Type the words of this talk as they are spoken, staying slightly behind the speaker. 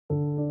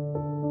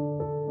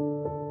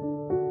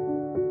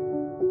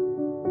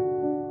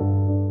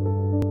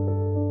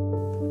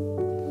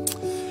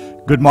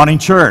Good morning,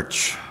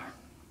 church.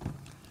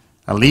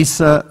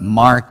 Elisa,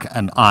 Mark,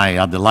 and I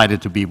are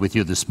delighted to be with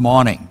you this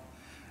morning.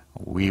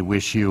 We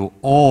wish you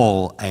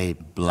all a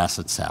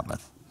blessed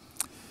Sabbath.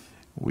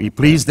 We're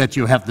pleased that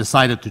you have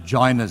decided to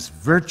join us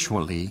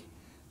virtually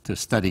to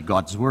study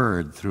God's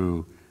Word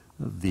through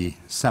the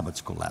Sabbath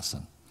School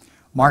lesson.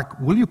 Mark,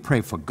 will you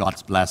pray for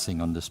God's blessing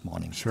on this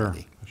morning's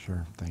study?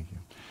 Sure. Thank you.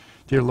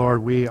 Dear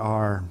Lord, we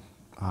are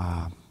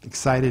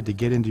excited to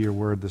get into your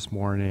Word this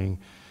morning,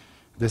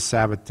 this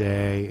Sabbath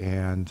day,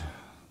 and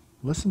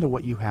listen to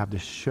what you have to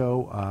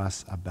show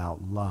us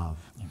about love.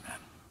 Amen.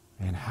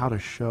 And how to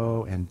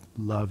show and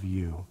love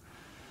you.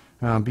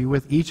 Be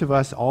with each of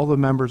us, all the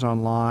members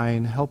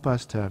online. Help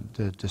us to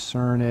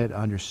discern it,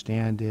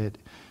 understand it,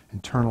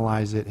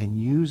 internalize it, and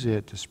use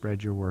it to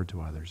spread your word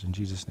to others. In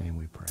Jesus' name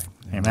we pray.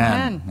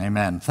 Amen.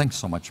 Amen. Thanks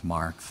so much,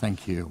 Mark.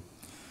 Thank you.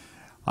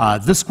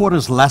 This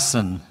quarter's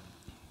lesson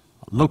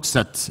looks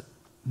at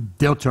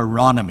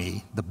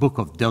Deuteronomy, the book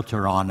of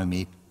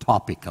Deuteronomy,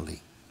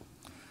 topically.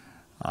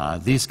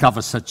 These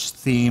cover such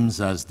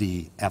themes as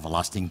the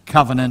everlasting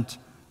covenant,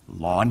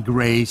 law and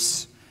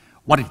grace,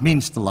 what it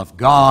means to love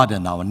God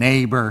and our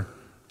neighbor,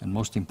 and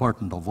most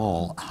important of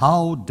all,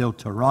 how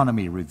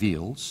Deuteronomy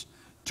reveals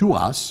to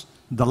us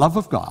the love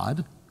of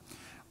God,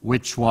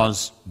 which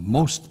was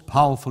most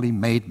powerfully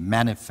made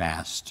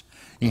manifest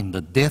in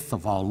the death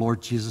of our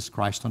Lord Jesus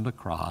Christ on the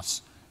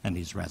cross and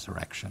his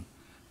resurrection.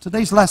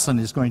 Today's lesson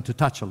is going to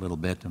touch a little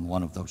bit on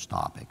one of those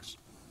topics.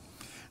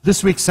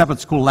 This week's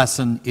Sabbath School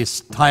lesson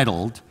is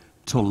titled,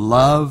 To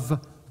Love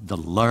the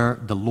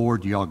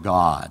Lord Your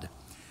God.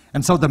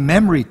 And so the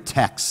memory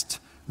text,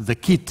 the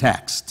key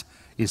text,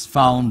 is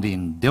found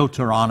in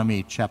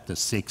Deuteronomy chapter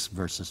 6,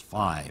 verses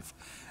 5.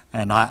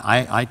 And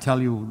I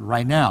tell you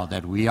right now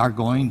that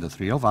the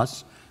three of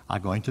us, are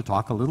going to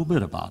talk a little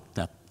bit about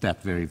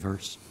that very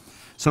verse.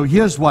 So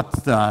here's what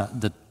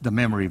the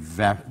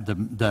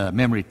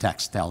memory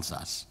text tells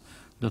us.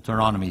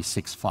 Deuteronomy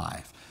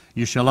 6:5.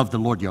 You shall love the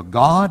Lord your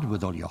God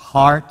with all your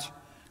heart,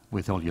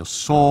 with all your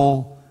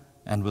soul,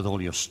 and with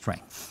all your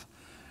strength.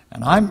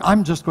 And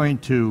I'm just going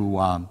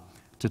to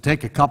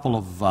take a couple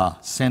of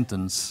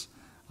sentences,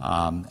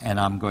 and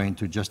I'm going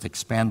to just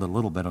expand a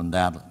little bit on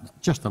that,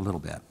 just a little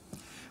bit.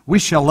 We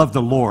shall love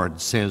the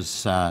Lord,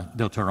 says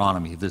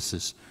Deuteronomy. This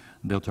is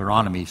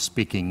Deuteronomy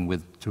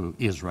speaking to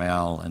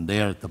Israel, and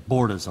they're at the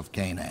borders of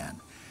Canaan.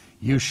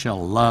 You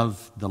shall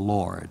love the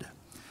Lord.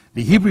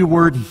 The Hebrew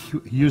word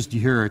used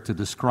here to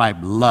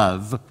describe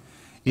love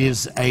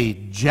is a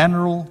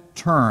general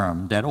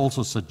term that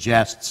also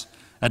suggests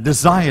a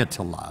desire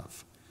to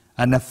love,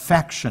 an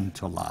affection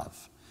to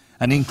love,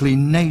 an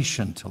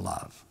inclination to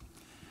love.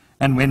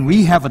 And when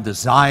we have a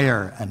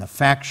desire, an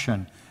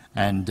affection,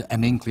 and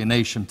an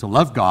inclination to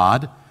love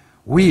God,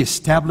 we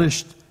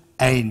established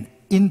an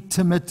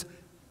intimate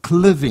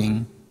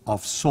cliving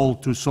of soul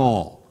to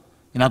soul.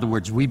 In other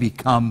words, we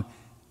become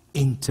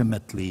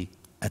intimately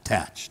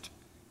attached.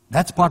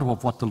 That's part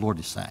of what the Lord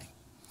is saying.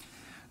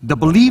 The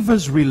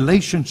believer's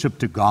relationship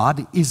to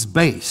God is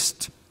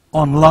based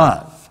on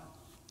love.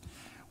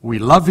 We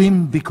love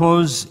him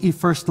because he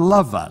first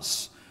loved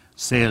us,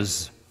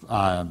 says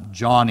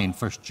John in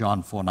 1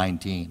 John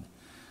 4:19.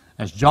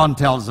 As John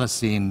tells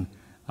us in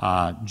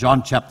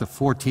John chapter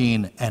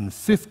 14 and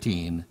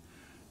 15,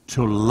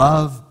 to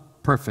love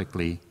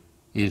perfectly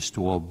is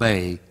to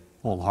obey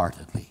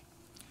wholeheartedly.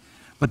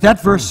 But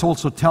that verse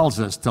also tells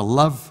us to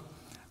love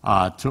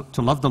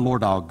the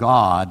Lord our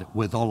God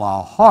with all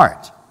our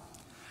heart.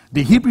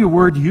 The Hebrew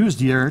word used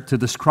here to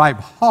describe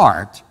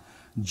heart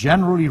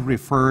generally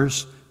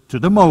refers to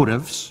the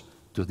motives,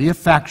 to the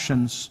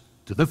affections,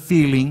 to the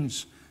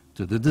feelings,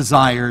 to the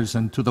desires,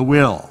 and to the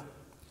will.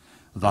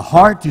 The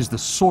heart is the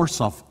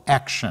source of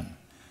action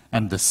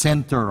and the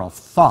center of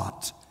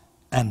thought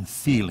and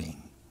feeling.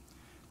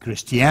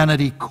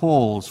 Christianity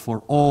calls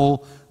for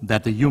all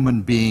that the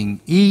human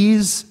being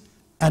is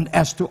and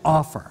has to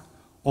offer,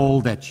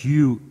 all that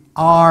you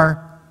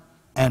are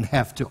and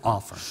have to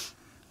offer: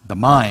 the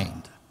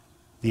mind,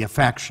 the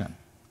affection,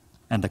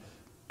 and the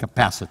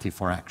capacity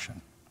for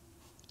action.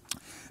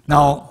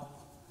 Now,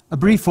 a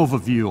brief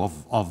overview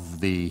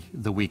of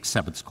the week's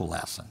Sabbath School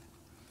lesson.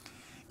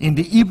 In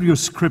the Hebrew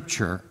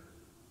scripture,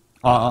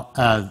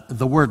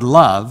 the word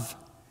love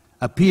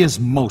appears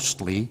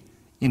mostly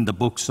in the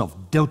books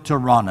of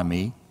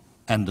Deuteronomy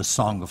and the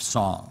Song of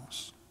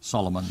Songs,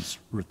 Solomon's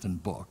written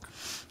book.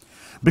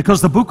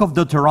 Because the book of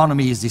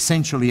Deuteronomy is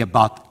essentially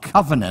about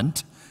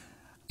covenant.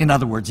 In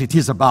other words, it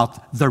is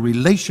about the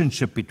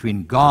relationship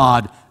between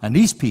God and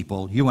his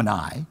people, you and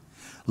I.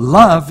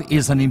 Love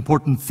is an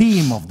important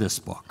theme of this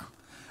book.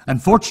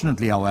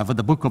 Unfortunately, however,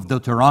 the book of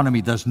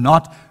Deuteronomy does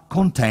not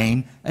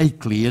contain a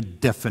clear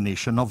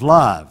definition of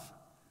love.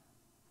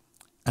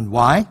 And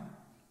why?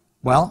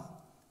 Well,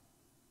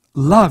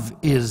 love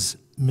is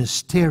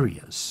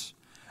mysterious,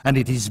 and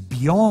it is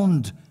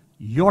beyond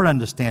your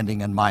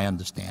understanding and my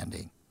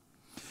understanding.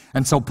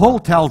 And so Paul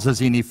tells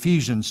us in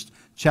Ephesians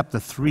chapter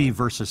 3,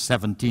 verses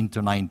 17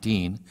 to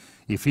 19,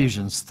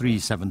 Ephesians 3,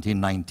 17,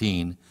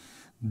 19,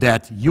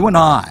 that you and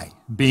I,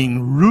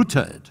 being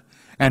rooted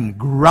and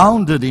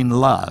grounded in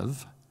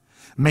love,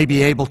 may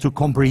be able to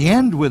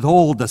comprehend with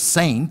all the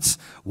saints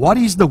what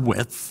is the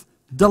width,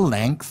 the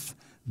length,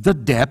 the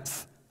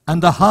depth,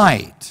 and the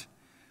height,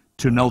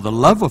 to know the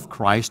love of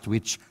Christ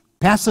which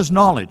passes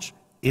knowledge,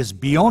 is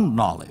beyond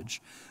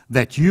knowledge,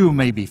 that you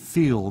may be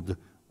filled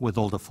with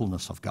all the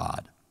fullness of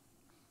God.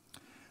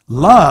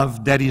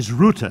 Love that is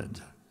rooted,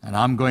 and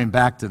I'm going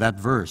back to that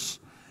verse,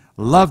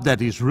 love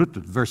that is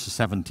rooted, verse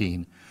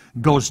 17,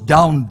 goes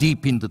down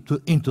deep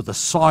into the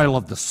soil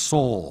of the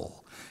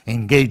soul,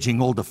 engaging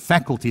all the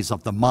faculties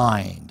of the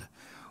mind,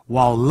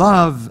 while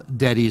love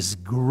that is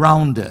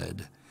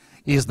grounded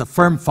is the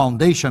firm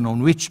foundation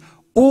on which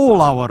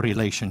all our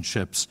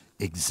relationships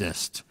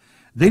exist.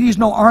 There is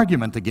no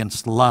argument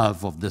against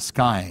love of this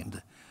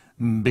kind,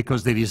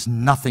 because there is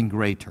nothing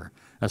greater,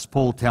 as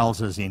Paul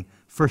tells us in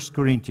 1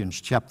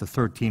 Corinthians chapter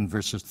 13,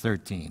 verses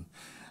 13,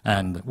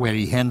 and where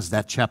he ends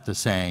that chapter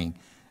saying,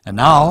 and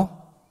now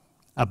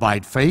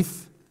abide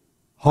faith,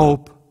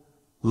 hope,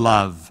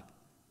 love,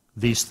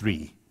 these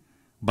three.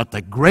 But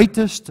the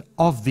greatest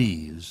of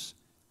these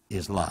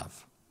is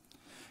love.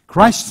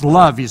 Christ's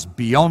love is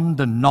beyond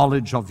the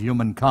knowledge of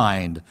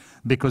humankind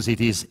because it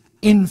is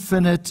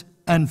infinite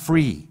and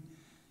free,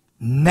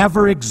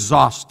 never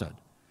exhausted,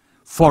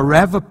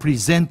 forever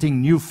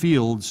presenting new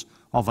fields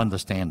of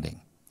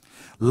understanding.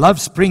 Love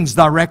springs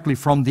directly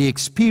from the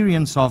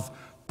experience of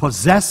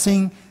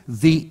possessing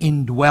the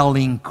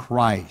indwelling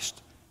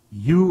Christ.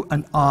 You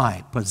and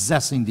I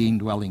possessing the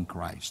indwelling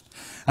Christ,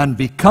 and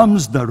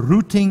becomes the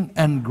rooting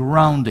and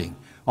grounding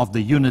of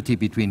the unity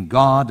between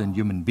God and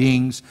human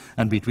beings,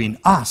 and between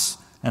us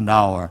and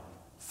our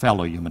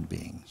fellow human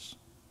beings.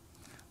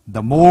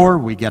 The more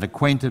we get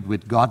acquainted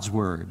with God's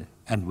Word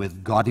and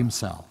with God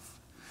Himself,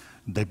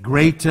 the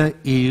greater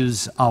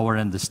is our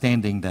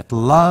understanding that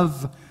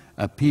love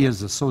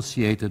appears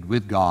associated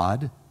with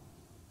God,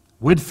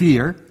 with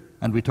fear,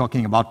 and we're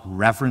talking about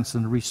reverence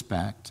and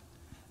respect,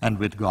 and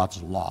with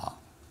God's law.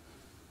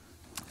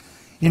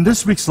 In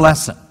this week's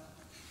lesson,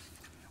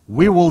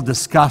 we will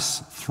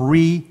discuss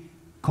three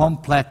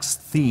complex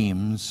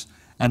themes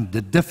and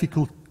the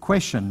difficult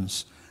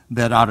questions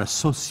that are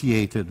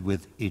associated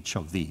with each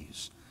of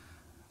these.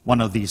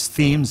 One of these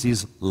themes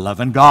is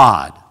love and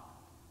God.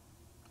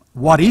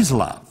 What is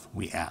love,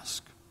 we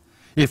ask?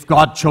 If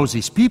God chose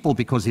His people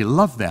because He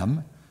loved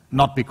them,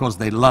 not because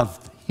they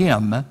loved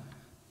Him,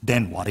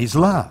 then what is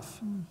love?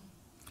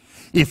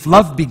 If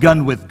love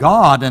began with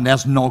God and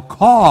has no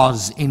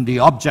cause in the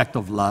object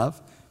of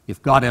love,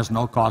 if God has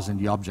no cause in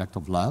the object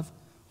of love,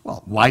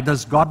 well, why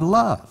does God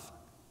love?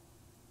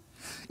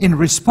 In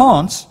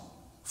response,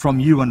 from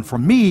you and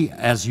from me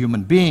as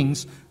human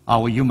beings,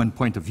 our human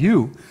point of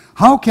view,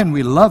 how can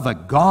we love a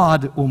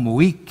God whom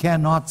we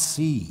cannot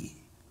see?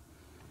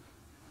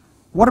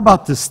 What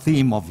about this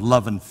theme of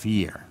love and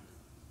fear?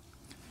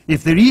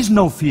 If there is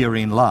no fear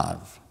in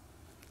love,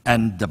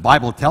 and the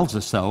Bible tells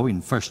us so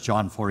in 1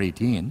 John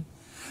 4:18,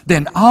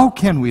 then how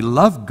can we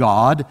love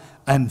God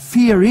and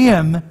fear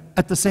Him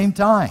at the same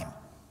time?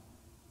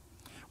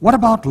 What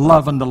about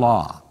love and the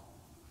law?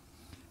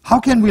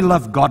 How can we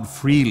love God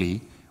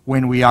freely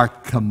when we are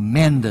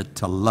commanded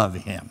to love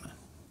Him?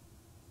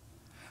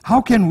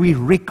 How can we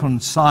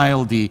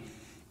reconcile the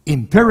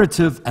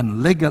imperative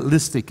and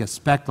legalistic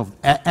aspect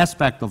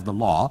of the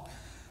law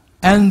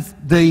and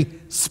the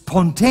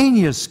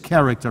spontaneous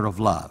character of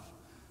love?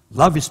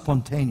 Love is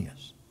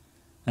spontaneous,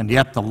 and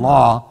yet the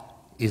law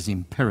is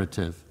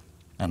imperative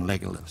and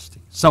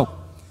legalistic. So,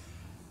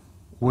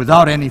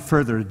 without any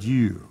further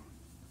ado,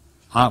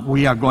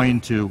 we are going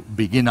to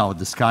begin our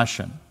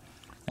discussion,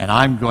 and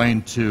I'm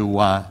going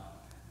to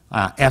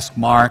ask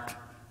Mark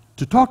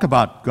to talk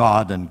about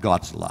God and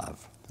God's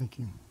love. Thank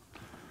you.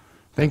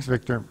 Thanks,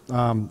 Victor.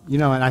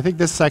 And I think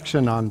this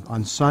section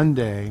on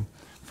Sunday,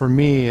 for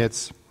me,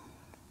 it's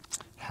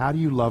how do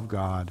you love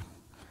God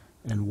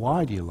and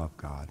why do you love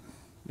God?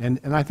 And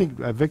I think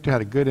Victor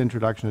had a good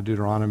introduction to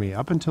Deuteronomy.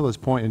 Up until this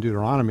point in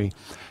Deuteronomy,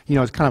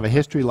 it's kind of a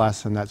history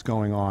lesson that's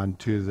going on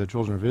to the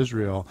children of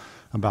Israel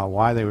about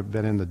why they've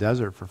been in the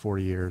desert for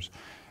 40 years.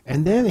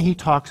 And then he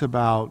talks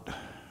about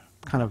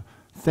kind of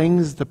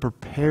things that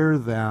prepare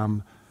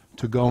them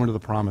to go into the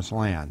promised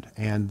land,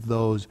 and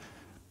those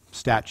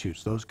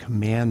statutes, those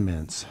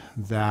commandments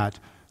that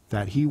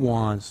he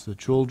wants the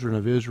children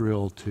of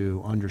Israel to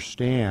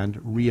understand,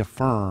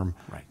 reaffirm,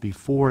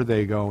 before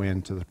they go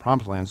into the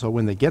promised land. So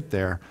when they get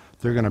there,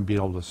 they're going to be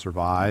able to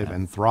survive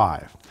and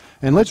thrive.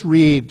 And let's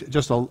read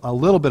just a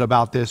little bit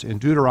about this in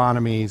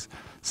Deuteronomy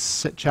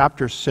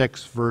chapter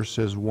 6,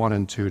 verses 1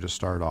 and 2 to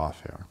start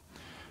off here.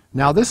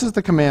 Now this is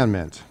the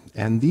commandment,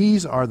 and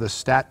these are the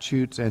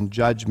statutes and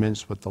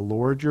judgments which the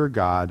Lord your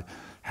God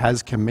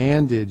has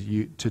commanded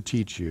you to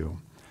teach you,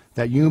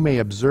 that you may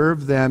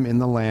observe them in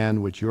the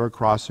land which you are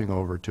crossing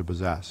over to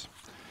possess,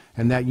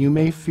 and that you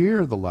may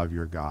fear the Lord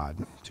your God,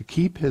 to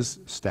keep His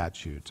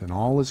statutes and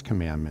all His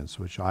commandments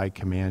which I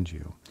command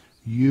you,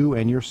 you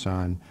and your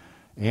son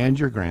and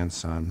your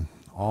grandson,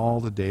 all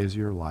the days of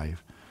your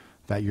life,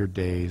 that your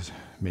days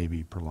may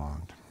be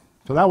prolonged.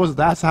 So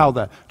that's how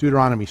the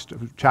Deuteronomy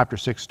chapter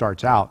 6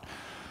 starts out.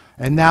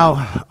 And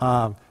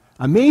now,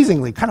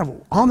 amazingly, kind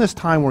of on this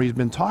time where he's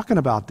been talking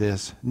about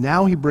this,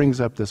 now he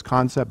brings up this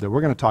concept that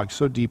we're going to talk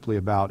so deeply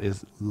about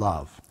is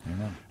love.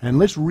 Amen. And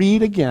let's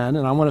read again,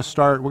 and I want to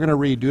start, we're going to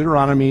read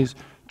Deuteronomy's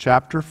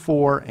chapter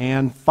 4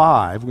 and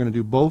 5. We're going to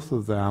do both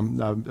of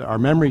them. Our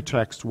memory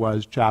text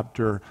was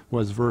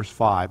verse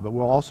 5, but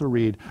we'll also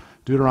read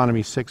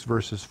Deuteronomy 6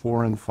 verses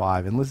 4 and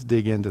 5, and let's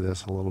dig into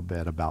this a little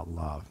bit about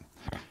love.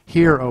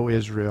 Hear, O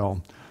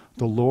Israel,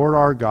 the Lord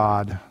our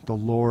God, the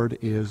Lord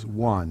is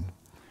one.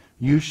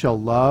 You shall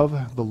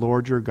love the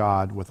Lord your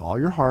God with all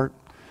your heart,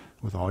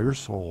 with all your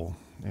soul,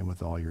 and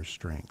with all your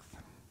strength.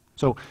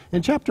 So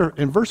in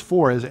verse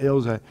 4,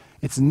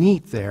 it's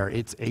neat there.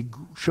 It's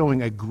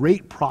showing a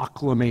great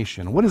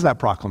proclamation. What is that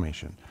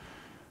proclamation?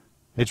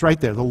 It's right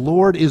there. The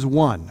Lord is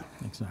one.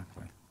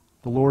 Exactly.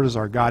 The Lord is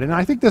our God. And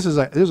I think this is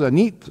a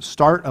neat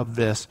start of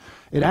this.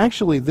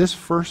 This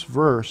first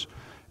verse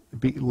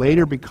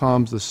later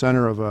becomes the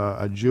center of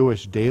a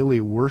Jewish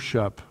daily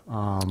worship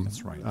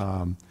That's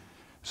right.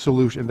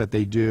 solution that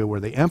they do, where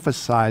they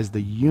emphasize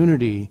the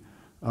unity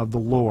of the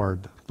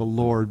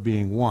Lord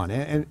being one.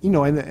 And in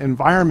the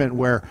environment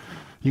where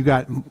you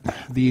got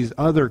these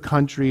other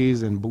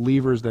countries and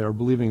believers that are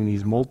believing in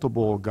these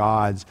multiple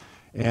gods,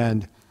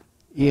 and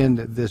in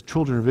the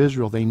children of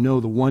Israel, they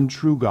know the one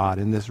true God,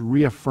 and this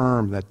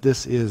reaffirm that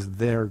this is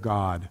their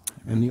God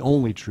and the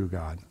only true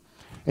God.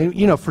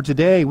 And, for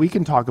today, we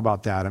can talk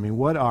about that. I mean,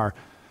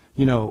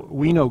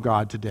 we know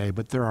God today,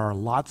 but there are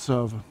lots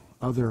of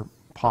other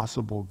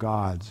possible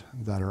gods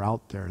that are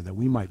out there that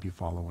we might be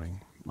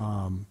following.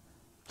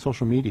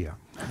 Social media.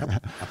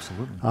 Yep,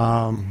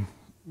 absolutely.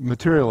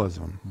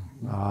 Materialism.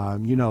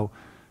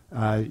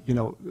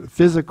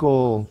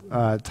 Physical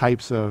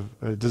types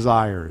of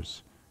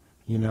desires.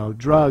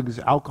 Drugs,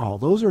 alcohol.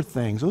 Those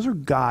are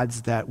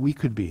gods that we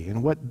could be.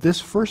 And what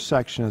this first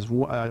section is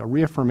a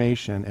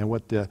reaffirmation, and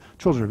what the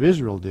children of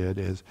Israel did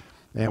is,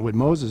 and what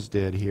Moses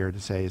did here to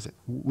say is,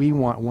 we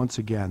want once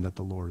again that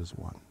the Lord is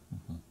one.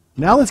 Mm-hmm.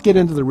 Now let's get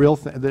into the real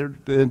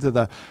into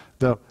the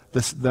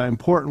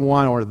important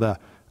one, or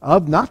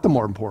not the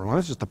more important one.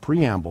 It's just the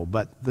preamble.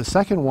 But the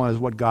second one is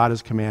what God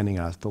is commanding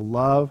us to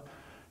love.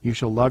 You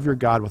shall love your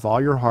God with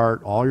all your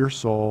heart, all your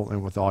soul,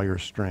 and with all your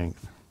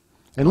strength.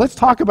 And let's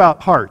talk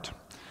about heart.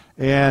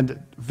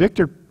 And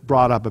Victor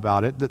brought up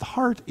about it, that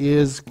heart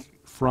is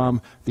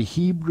from the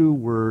Hebrew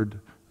word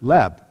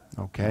leb,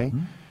 okay? Mm-hmm.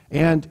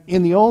 And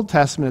in the Old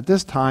Testament at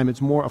this time,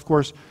 it's more, of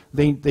course,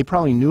 they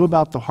probably knew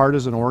about the heart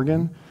as an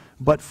organ,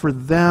 but for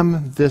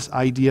them, this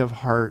idea of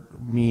heart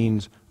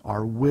means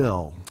our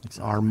will,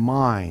 exactly, our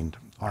mind,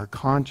 our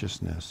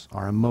consciousness,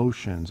 our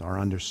emotions, our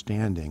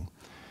understanding.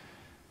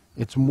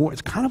 It's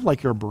kind of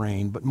like your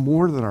brain, but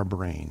more than our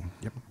brain.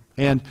 Yep.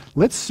 And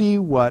let's see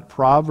what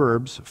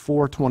Proverbs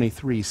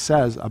 4:23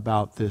 says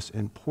about this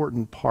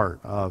important part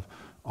of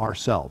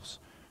ourselves.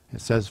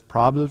 It says,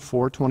 Proverbs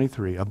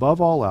 4:23,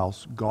 above all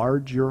else,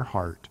 guard your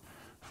heart,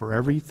 for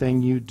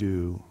everything you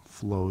do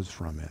flows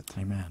from it.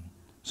 Amen.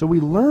 So we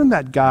learn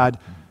that God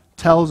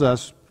tells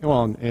us,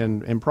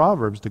 in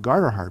Proverbs, to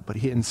guard our heart, but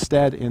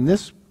instead, in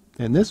this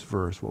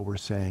verse, what we're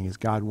saying is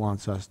God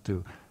wants us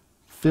to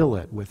fill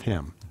it with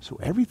Him. So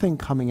everything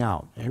coming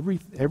out,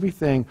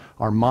 everything,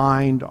 our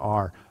mind,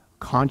 our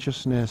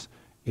consciousness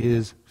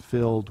is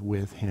filled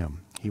with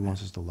Him. He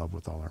wants us to love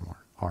with all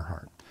our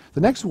heart.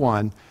 The next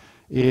one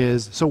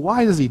is, so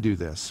why does He do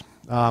this?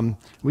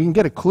 We can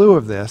get a clue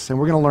of this, and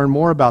we're going to learn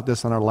more about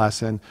this in our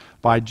lesson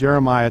by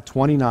Jeremiah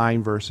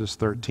 29, verses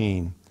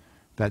 13,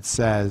 that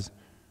says,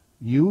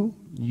 You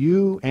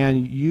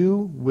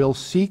will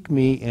seek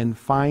me and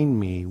find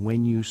me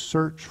when you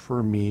search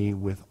for me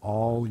with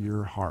all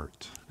your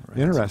heart. Right.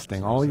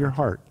 Interesting, all your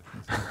heart.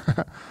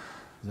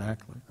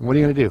 Exactly. And what are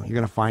you going to do? You're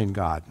going to find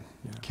God.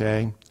 Yeah.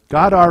 Okay?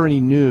 God already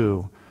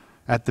knew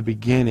at the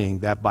beginning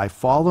that by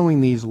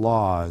following these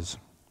laws,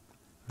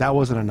 that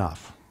wasn't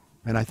enough.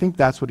 And I think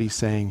that's what He's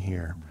saying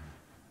here.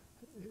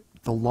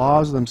 The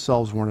laws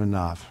themselves weren't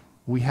enough.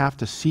 We have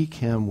to seek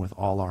Him with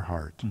all our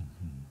heart.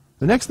 Mm-hmm.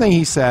 The next thing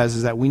He says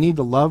is that we need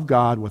to love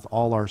God with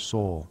all our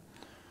soul.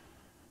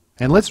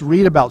 And let's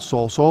read about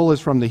soul. Soul is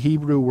from the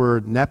Hebrew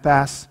word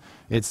nepas.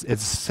 It's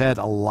said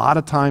a lot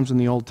of times in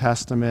the Old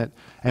Testament.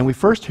 And we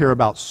first hear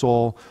about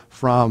soul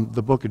from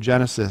the book of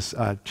Genesis,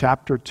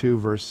 chapter 2,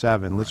 verse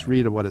 7. Let's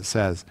read what it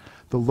says.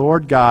 The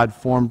Lord God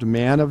formed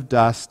man of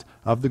dust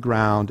of the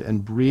ground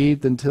and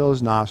breathed into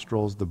his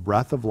nostrils the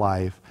breath of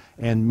life,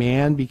 and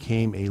man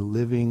became a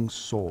living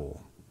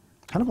soul.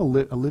 Kind of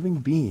a living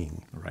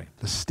being. Right.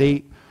 It's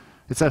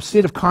a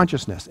state of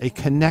consciousness, a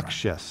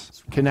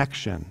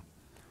connection.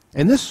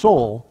 And this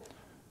soul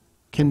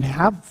can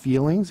have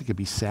feelings. It can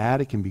be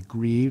sad, it can be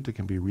grieved, it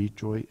can be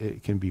rejoiced,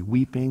 it can be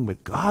weeping,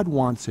 but God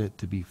wants it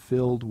to be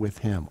filled with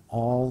Him,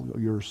 all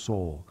your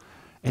soul.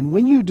 And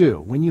when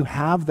you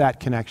have that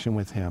connection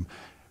with Him,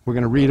 we're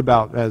going to read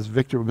about, as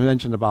Victor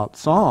mentioned about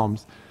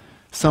Psalms,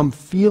 some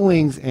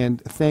feelings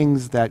and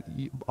things that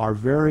are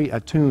very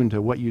attuned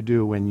to what you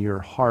do when your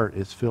heart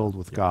is filled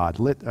with God,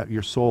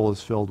 your soul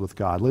is filled with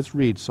God. Let's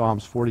read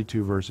Psalms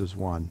 42, verses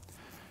 1.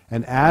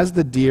 And as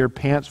the deer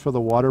pants for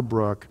the water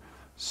brook,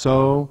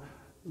 so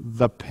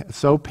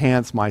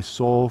pants my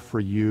soul for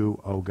you,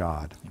 O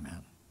God.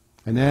 Amen.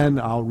 And then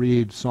I'll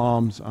read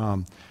Psalms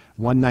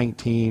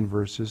 119,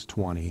 verses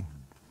 20.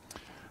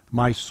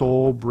 My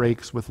soul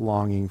breaks with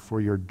longing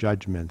for your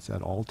judgments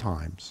at all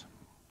times.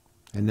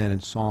 And then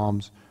in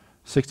Psalms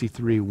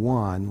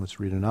 63:1, let's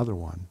read another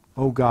one.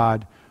 O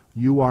God,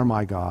 you are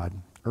my God.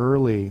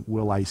 Early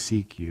will I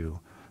seek you.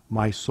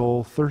 My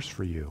soul thirsts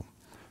for you.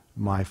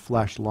 My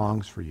flesh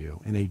longs for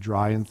you in a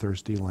dry and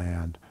thirsty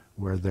land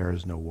where there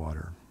is no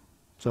water.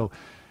 So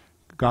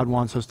God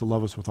wants us to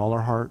love us with all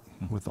our heart,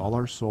 with all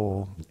our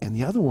soul. And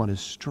the other one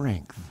is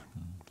strength.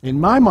 In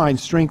my mind,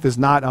 strength is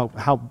not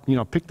how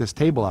pick this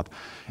table up.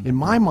 In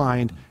my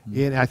mind,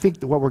 I think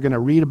that what we're going to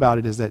read about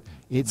it is that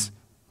it's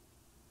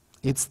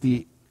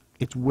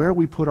where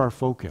we put our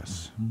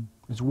focus.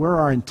 It's where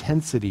our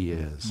intensity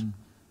is.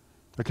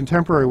 A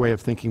contemporary way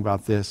of thinking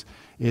about this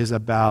is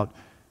about,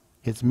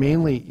 it's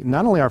mainly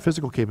not only our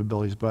physical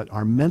capabilities, but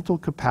our mental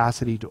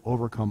capacity to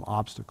overcome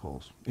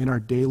obstacles. In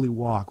our daily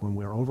walk, when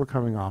we're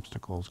overcoming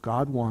obstacles,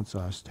 God wants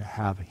us to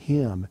have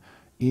Him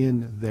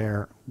in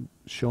there,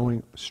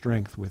 showing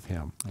strength with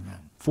Him, Amen.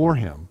 For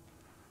Him.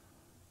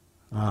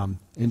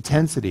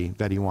 Intensity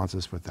that He wants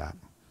us with that.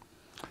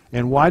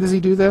 And why does He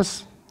do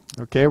this?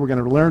 Okay, we're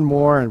going to learn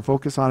more and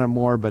focus on it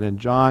more, but in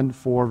John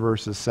 4,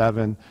 verses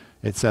 7,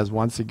 it says,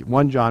 1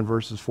 John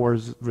verses 4,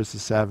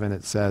 verses 7,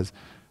 it says,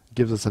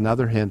 gives us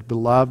another hint.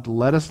 Beloved,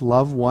 let us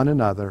love one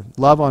another,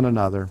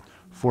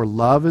 for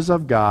love is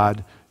of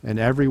God, and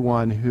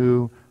everyone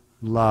who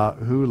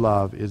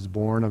love is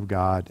born of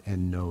God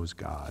and knows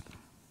God.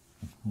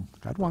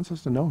 God wants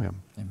us to know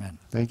Him. Amen.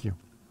 Thank you.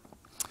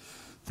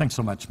 Thanks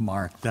so much,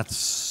 Mark. That's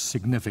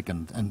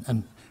significant.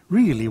 And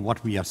really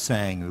what we are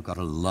saying, we've got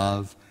to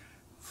love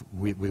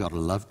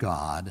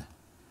God,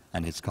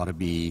 and it's got to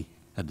be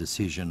a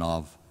decision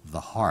of the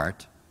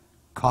heart,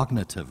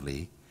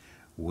 cognitively,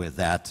 with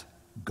that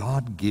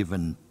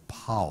God-given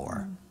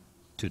power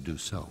to do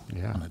so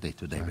on a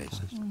day-to-day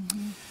basis.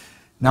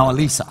 Now,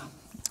 Elisa,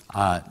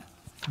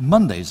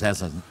 Mondays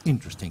has an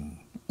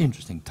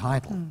interesting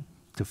title,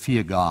 To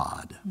Fear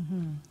God.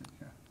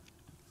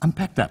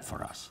 Unpack that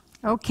for us.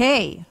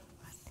 Okay.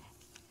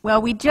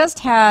 Well, we just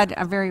had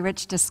a very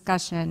rich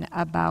discussion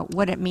about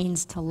what it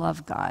means to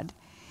love God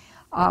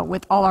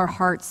with all our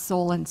heart,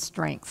 soul, and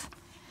strength.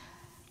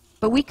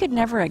 But we could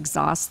never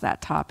exhaust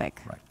that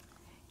topic. Right.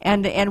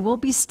 And we'll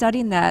be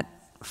studying that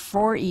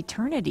for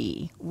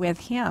eternity with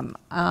Him.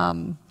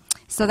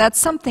 So that's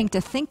something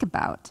to think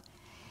about.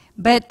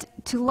 But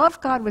to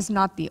love God was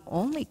not the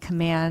only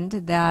command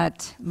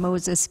that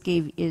Moses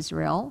gave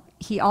Israel.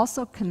 He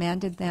also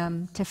commanded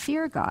them to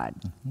fear God.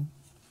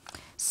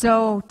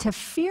 So to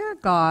fear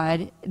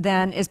God,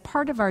 then, is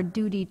part of our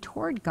duty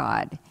toward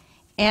God.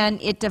 And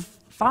it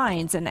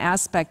defines an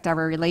aspect of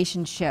our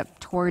relationship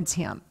towards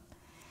Him.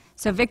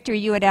 So, Victor,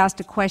 you had asked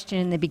a question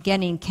in the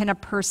beginning, can a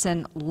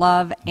person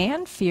love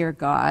and fear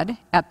God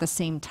at the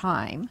same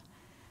time?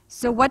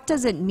 So what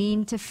does it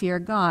mean to fear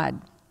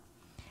God?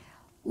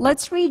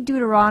 Let's read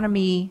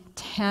Deuteronomy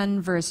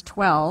 10, verse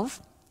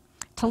 12,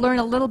 to learn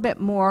a little bit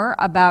more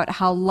about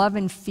how love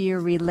and fear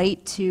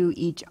relate to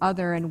each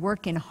other and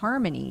work in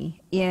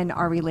harmony in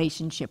our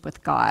relationship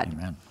with God.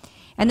 Amen.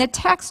 And the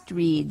text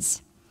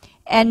reads,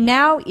 And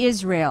now,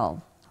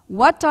 Israel,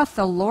 what doth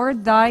the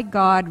Lord thy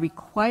God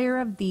require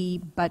of thee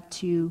but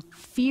to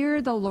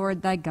fear the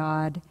Lord thy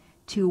God,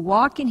 to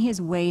walk in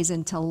His ways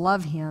and to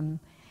love Him,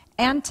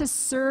 and to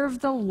serve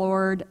the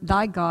Lord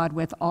thy God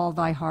with all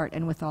thy heart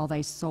and with all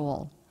thy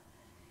soul?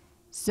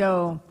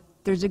 So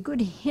there's a good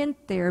hint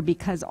there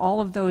because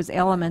all of those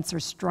elements are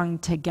strung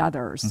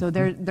together. So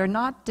they're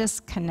not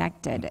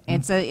disconnected.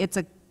 It's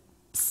a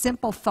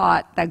simple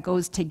thought that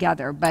goes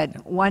together,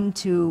 but one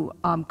to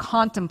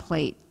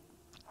contemplate.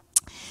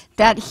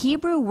 That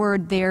Hebrew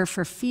word there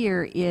for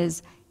fear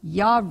is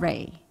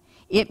yare.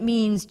 It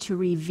means to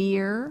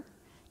revere,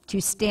 to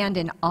stand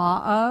in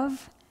awe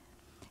of,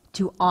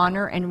 to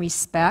honor and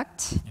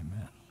respect.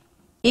 Amen.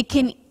 It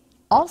can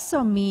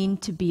also mean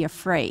to be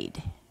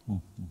afraid.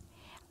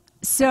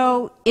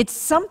 So it's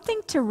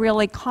something to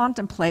really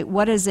contemplate.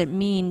 What does it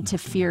mean to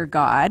fear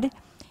God?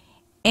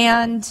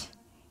 And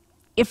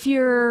if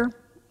you're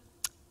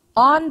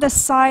on the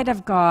side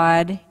of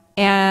God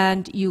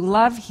and you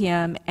love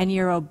Him and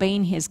you're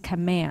obeying His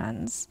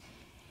commands,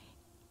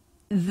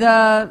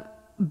 the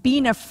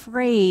being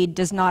afraid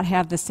does not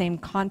have the same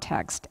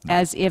context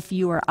as if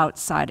you are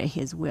outside of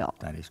His will.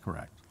 That is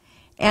correct.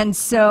 And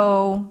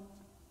so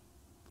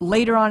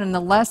later on in the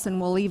lesson,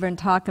 we'll even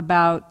talk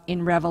about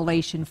in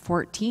Revelation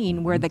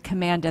 14, where the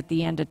command at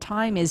the end of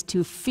time is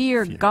to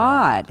fear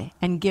God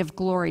and give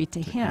glory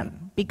to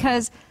Him,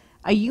 because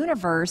a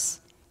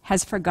universe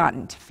has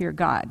forgotten to fear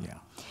God. Yeah.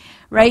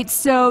 Right?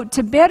 So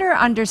to better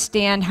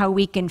understand how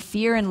we can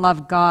fear and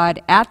love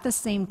God at the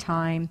same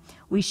time,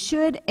 we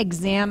should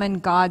examine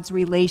God's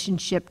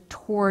relationship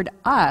toward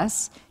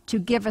us to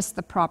give us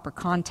the proper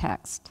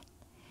context.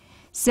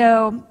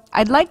 So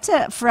I'd like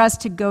for us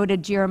to go to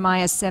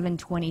Jeremiah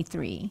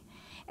 7:23.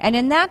 And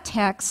in that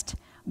text,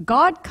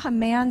 God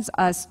commands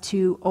us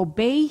to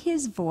obey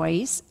his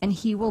voice, and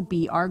he will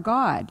be our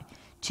God,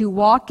 to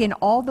walk in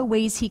all the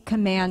ways he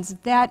commands,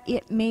 that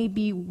it may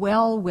be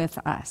well with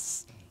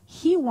us.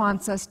 He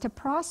wants us to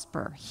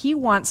prosper. He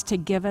wants to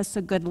give us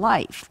a good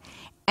life.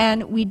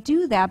 And we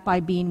do that by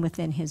being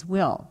within his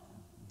will.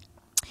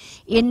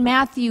 In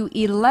Matthew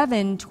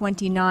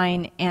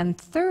 11:29 and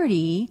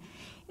 30,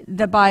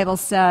 the Bible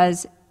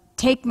says,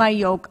 "Take my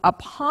yoke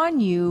upon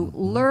you,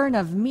 learn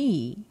of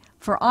me,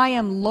 for I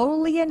am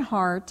lowly in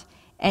heart,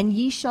 and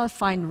ye shall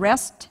find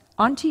rest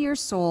unto your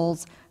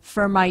souls,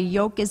 for my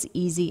yoke is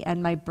easy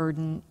and my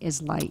burden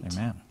is light."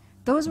 Amen.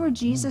 Those were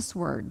Jesus'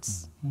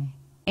 words.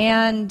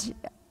 And,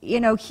 you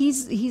know,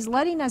 he's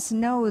letting us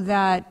know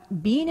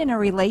that being in a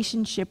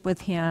relationship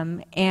with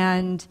him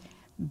and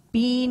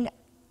being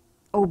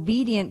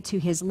obedient to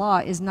his law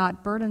is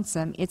not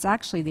burdensome. It's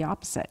actually the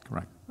opposite.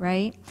 Correct.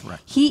 Right?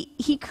 Correct.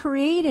 He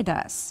created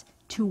us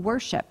to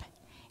worship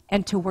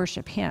and to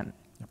worship him.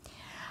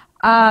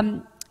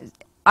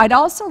 I'd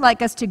also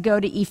like us to go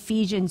to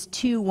Ephesians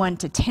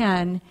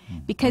 2:1-10,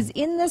 because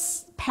in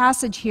this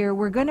passage here,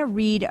 we're going to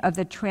read of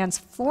the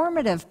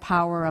transformative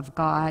power of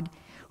God,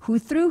 who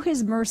through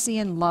his mercy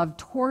and love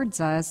towards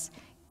us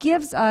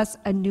gives us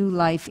a new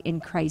life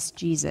in Christ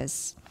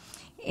Jesus.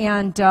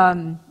 And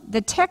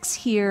the texts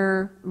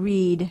here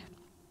read,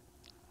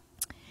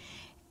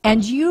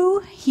 "And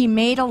you he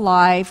made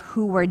alive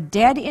who were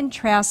dead in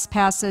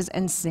trespasses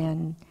and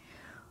sin,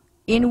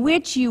 in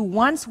which you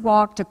once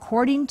walked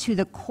according to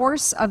the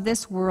course of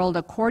this world,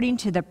 according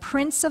to the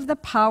prince of the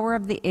power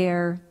of the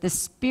air, the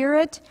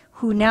spirit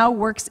who now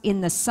works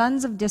in the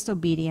sons of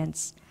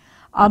disobedience,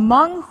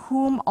 among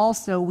whom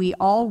also we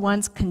all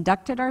once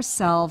conducted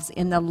ourselves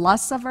in the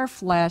lusts of our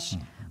flesh,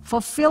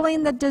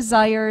 fulfilling the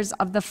desires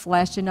of the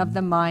flesh and of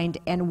the mind,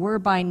 and were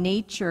by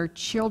nature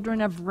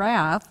children of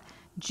wrath,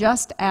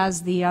 just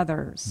as the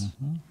others."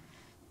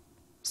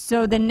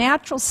 So the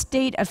natural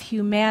state of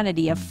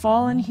humanity, of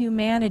fallen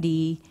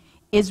humanity,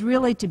 is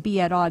really to be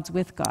at odds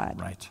with God.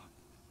 Right.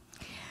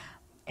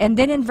 And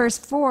then in verse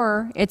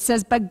 4, it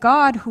says, "But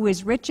God, who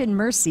is rich in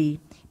mercy,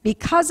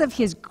 because of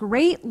his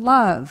great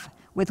love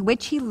with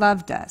which he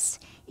loved us,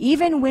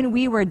 even when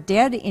we were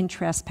dead in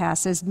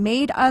trespasses,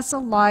 made us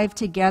alive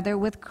together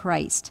with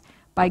Christ.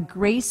 By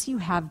grace you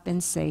have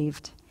been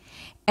saved,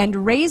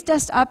 and raised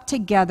us up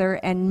together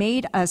and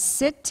made us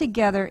sit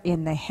together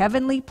in the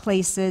heavenly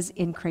places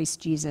in Christ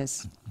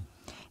Jesus.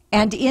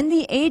 And in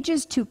the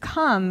ages to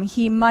come,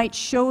 he might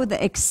show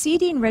the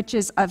exceeding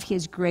riches of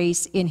his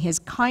grace in his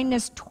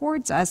kindness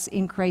towards us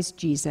in Christ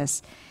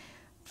Jesus.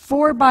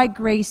 For by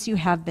grace you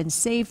have been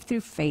saved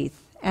through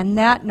faith, and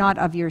that not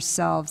of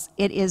yourselves.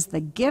 It is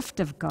the gift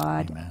of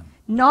God, Amen.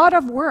 not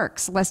of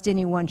works, lest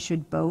anyone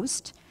should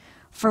boast.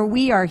 For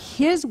we are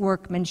his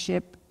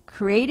workmanship,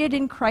 created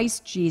in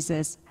Christ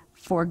Jesus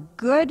for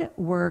good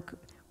work,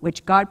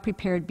 which God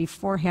prepared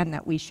beforehand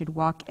that we should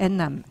walk in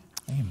them."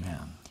 Amen.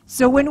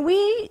 So when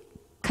we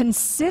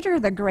consider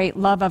the great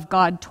love of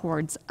God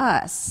towards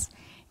us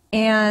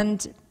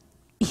and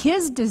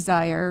his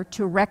desire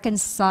to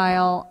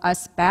reconcile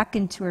us back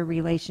into a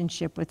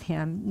relationship with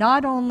him,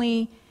 not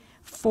only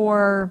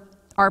for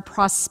our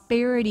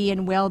prosperity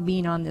and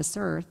well-being on this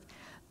earth,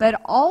 but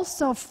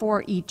also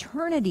for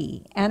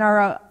eternity and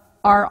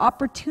our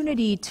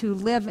opportunity to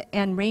live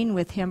and reign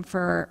with him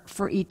for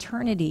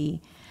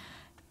eternity,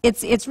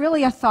 it's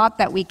really a thought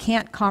that we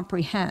can't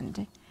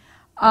comprehend.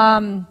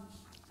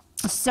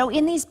 So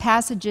in these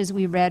passages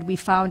we read, we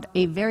found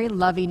a very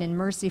loving and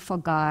merciful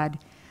God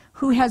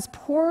who has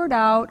poured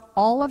out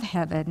all of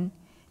heaven,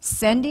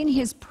 sending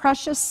his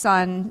precious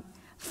Son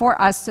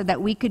for us so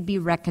that we could be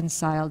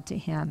reconciled to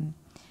him.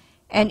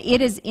 And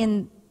it is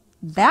in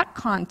that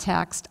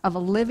context of a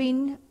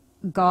living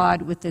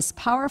God with this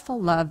powerful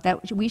love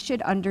that we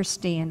should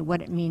understand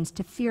what it means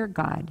to fear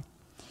God.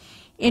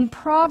 In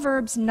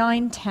Proverbs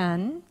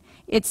 9:10,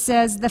 it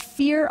says, "The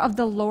fear of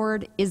the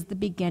Lord is the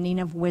beginning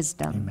of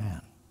wisdom."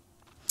 Amen.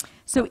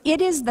 So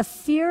it is the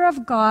fear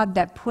of God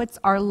that puts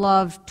our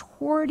love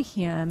toward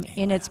him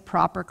in its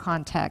proper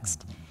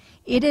context.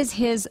 It is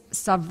his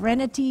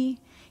sovereignty,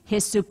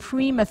 his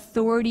supreme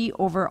authority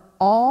over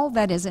all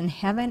that is in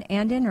heaven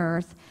and in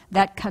earth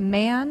that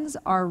commands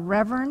our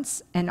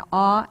reverence and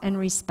awe and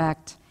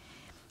respect.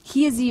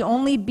 He is the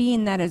only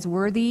being that is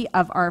worthy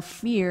of our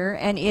fear,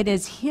 and it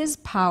is his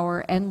power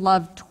and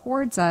love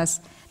towards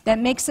us that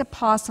makes it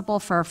possible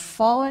for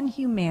fallen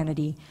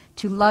humanity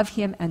to love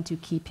him and to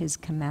keep his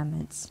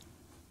commandments.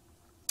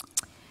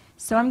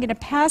 So I'm going to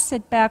pass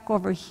it back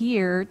over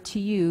here to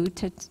you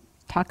to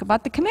talk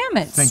about the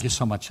commandments. Thank you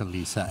so much,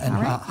 Elisa. And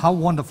All right. how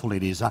wonderful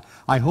it is.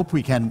 I hope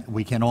we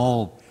can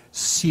all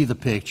see the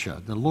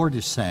picture. The Lord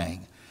is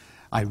saying,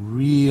 I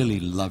really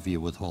love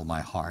you with all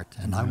my heart,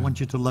 and I want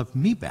you to love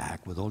me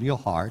back with all your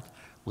heart,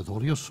 with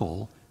all your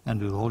soul,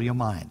 and with all your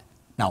mind.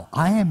 Now,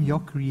 I am your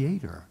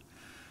creator,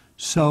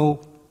 so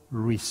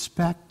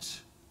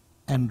respect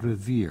and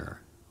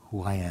revere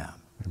who I am.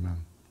 Amen.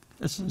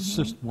 It's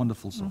just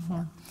wonderful so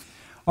far.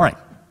 All right,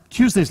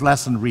 Tuesday's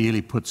lesson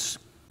really puts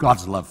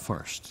God's love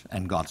first,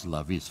 and God's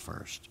love is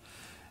first.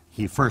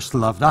 He first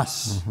loved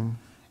us,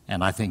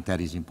 and I think that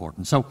is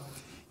important. So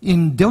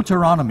in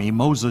Deuteronomy,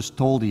 Moses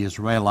told the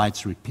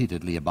Israelites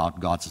repeatedly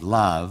about God's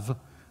love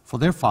for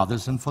their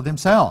fathers and for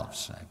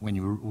themselves.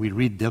 When we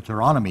read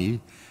Deuteronomy,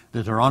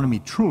 Deuteronomy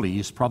truly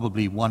is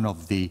probably one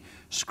of the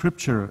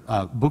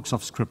books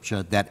of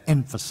Scripture that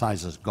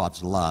emphasizes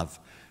God's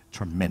love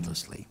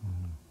tremendously.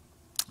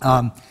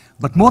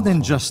 But more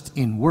than just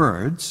in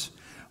words,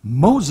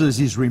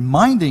 Moses is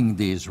reminding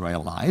the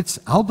Israelites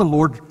how the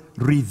Lord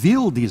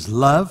revealed his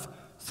love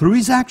through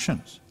his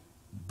actions,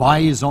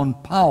 by his own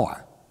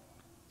power,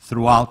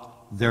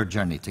 throughout their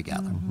journey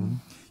together.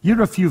 Here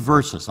are a few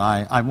verses.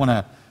 I want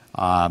to,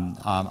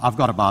 I've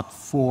got about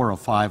 4 or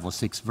 5 or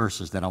 6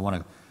 verses that I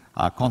want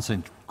to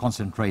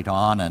concentrate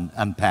on and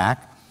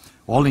unpack.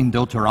 All in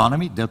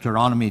Deuteronomy.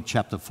 Deuteronomy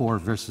chapter 4,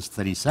 verses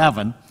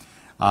 37.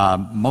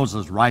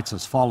 Moses writes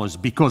as follows: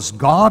 because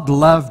God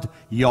loved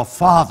your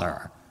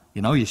father.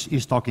 You know,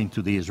 he's talking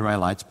to the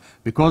Israelites.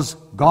 Because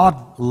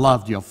God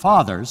loved your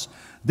fathers,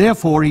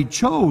 therefore he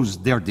chose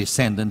their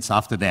descendants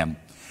after them.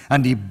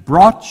 And he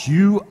brought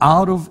you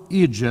out of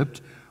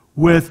Egypt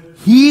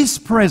with his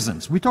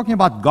presence. We're talking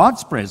about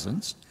God's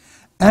presence,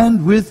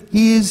 and with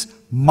his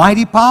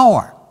mighty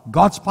power,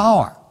 God's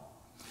power.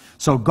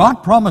 So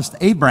God promised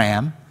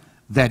Abraham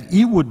that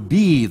he would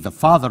be the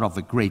father of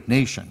a great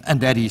nation, and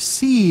that his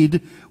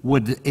seed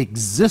would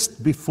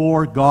exist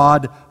before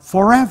God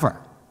forever.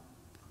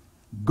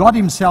 God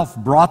himself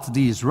brought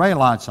the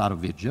Israelites out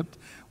of Egypt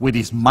with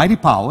his mighty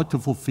power to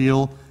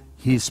fulfill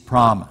his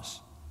promise.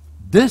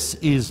 This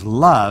is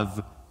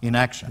love in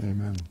action.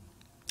 Amen.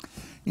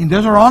 In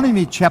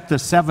Deuteronomy chapter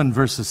 7,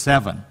 verses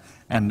 7,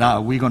 and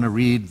we're going to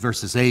read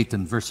verses 8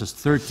 and verses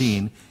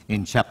 13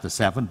 in chapter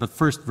 7, but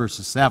first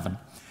verses 7,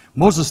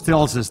 Moses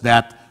tells us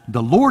that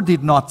the Lord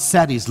did not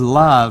set his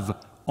love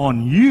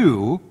on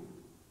you,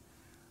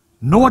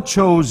 nor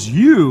chose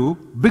you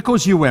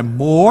because you were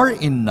more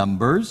in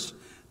numbers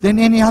than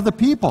any other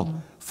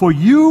people, for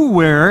you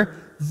were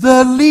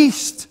the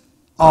least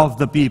of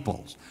the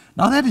peoples.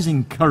 Now that is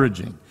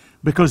encouraging,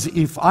 because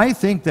if I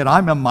think that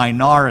I'm a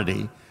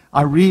minority,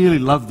 I really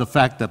love the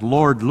fact that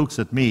Lord looks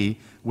at me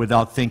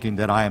without thinking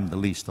that I am the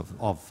least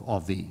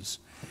of these.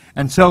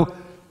 And so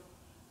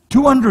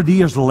 200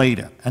 years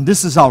later, and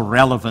this is how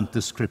relevant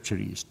the scripture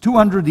is,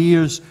 200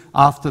 years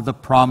after the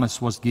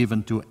promise was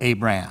given to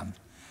Abraham,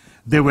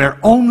 there were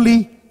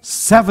only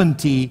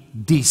 70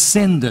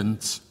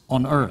 descendants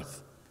on earth.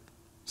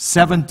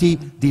 70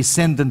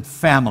 descendant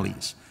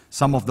families.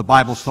 Some of the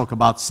Bibles talk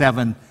about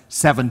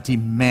 70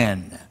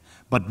 men,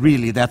 but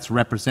really that's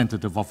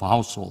representative of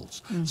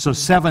households. So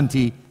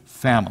 70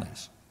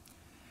 families.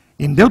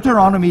 In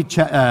Deuteronomy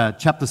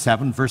chapter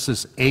 7,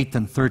 verses 8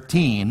 and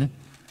 13,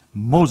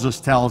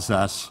 Moses tells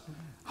us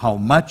how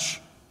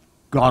much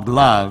God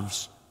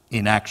loves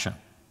in action.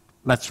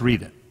 Let's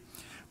read it.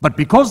 But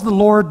because the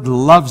Lord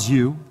loves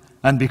you,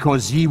 and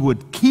because he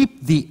would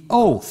keep the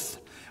oath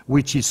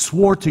which he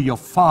swore to your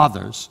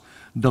fathers,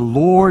 the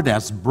Lord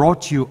has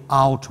brought you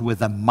out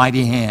with a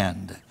mighty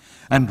hand,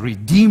 and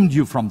redeemed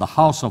you from the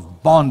house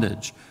of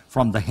bondage,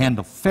 from the hand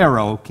of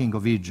Pharaoh, king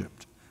of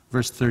Egypt.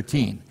 Verse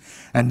 13.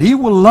 And he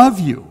will love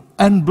you,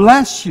 and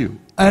bless you,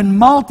 and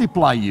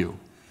multiply you.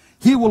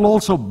 He will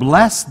also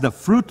bless the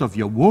fruit of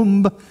your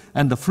womb,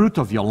 and the fruit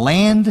of your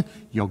land,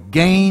 your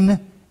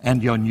gain,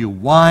 and your new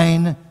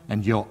wine,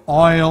 and your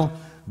oil,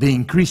 the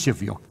increase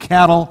of your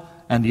cattle,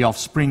 and the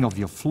offspring of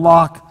your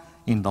flock,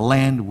 in the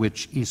land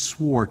which he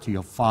swore to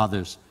your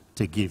fathers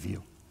to give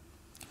you.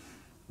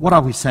 What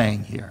are we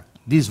saying here?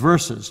 These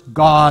verses,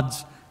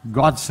 God's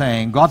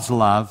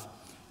love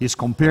is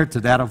compared to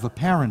that of a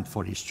parent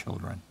for his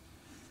children.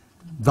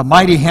 The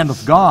mighty hand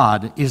of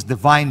God is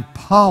divine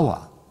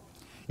power,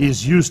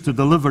 is used to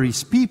deliver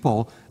his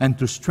people and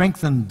to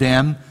strengthen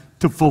them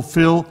to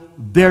fulfill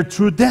their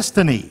true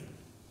destiny.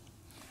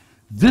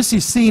 This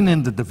is seen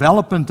in the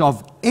development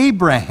of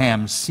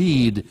Abraham's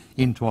seed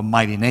into a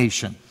mighty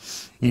nation.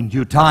 In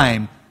due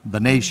time, the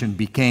nation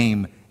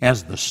became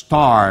as the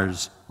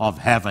stars of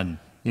heaven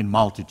in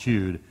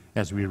multitude,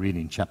 as we read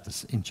in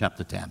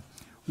chapter 10.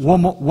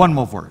 One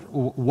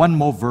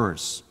more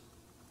verse.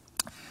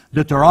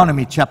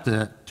 Deuteronomy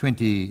chapter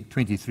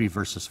 23,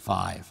 verses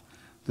 5.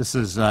 This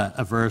is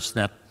a verse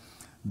that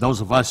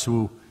those of us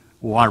who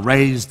are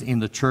raised in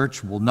the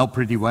church will know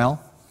pretty well.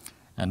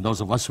 And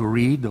those of us who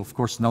read, of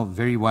course, know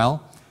very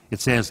well. It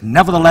says,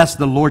 nevertheless,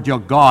 the Lord your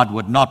God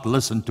would not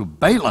listen to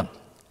Balaam.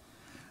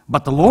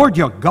 But the Lord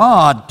your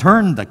God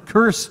turned the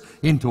curse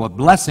into a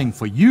blessing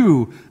for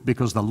you,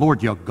 because the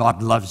Lord your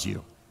God loves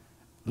you.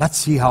 Let's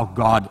see how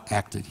God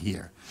acted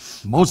here.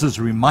 Moses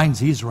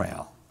reminds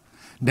Israel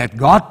that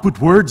God put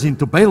words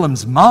into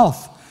Balaam's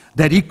mouth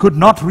that he could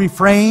not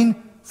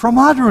refrain from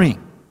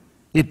uttering.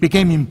 It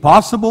became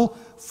impossible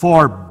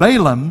for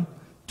Balaam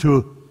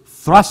to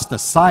thrust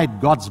aside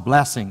God's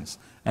blessings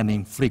and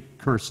inflict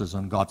curses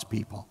on God's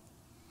people.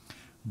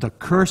 The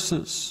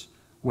curses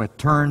were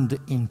turned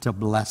into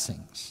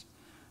blessings.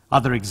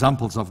 Other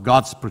examples of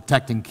God's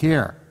protecting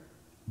care.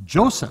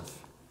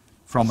 Joseph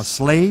from a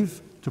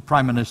slave to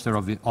prime minister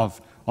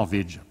of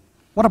Egypt?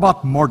 What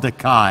about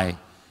Mordecai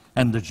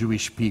and the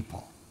Jewish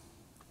people?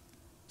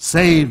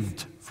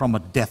 Saved from a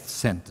death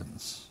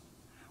sentence.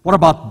 What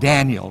about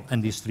Daniel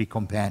and his 3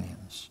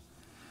 companions?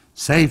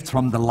 Saved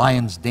from the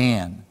lion's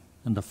den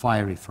and the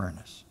fiery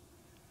furnace.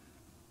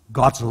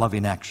 God's love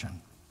in action.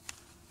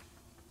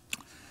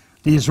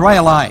 The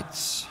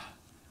Israelites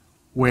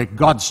were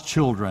God's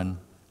children,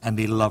 and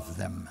He loved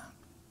them.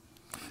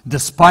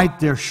 Despite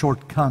their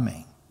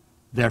shortcoming,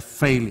 their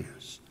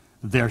failures,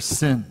 their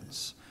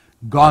sins,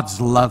 God's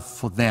love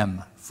for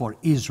them, for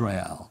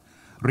Israel,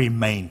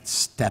 remained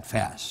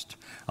steadfast.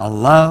 A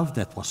love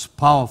that was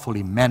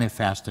powerfully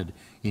manifested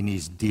in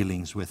His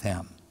dealings with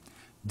them.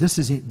 This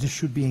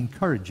should be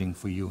encouraging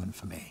for you and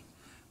for me,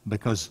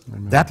 because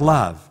that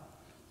love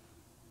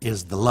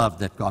is the love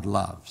that God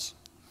loves.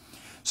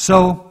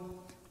 So,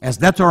 as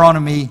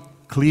Deuteronomy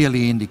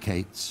clearly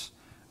indicates,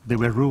 there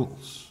were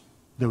rules,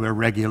 there were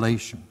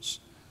regulations,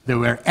 there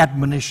were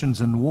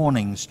admonitions and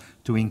warnings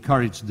to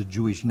encourage the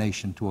Jewish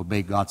nation to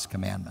obey God's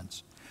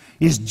commandments,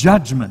 His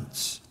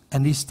judgments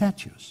and His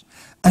statutes.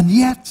 And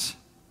yet,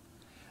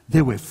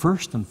 they were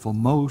first and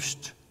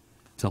foremost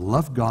to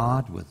love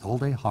God with all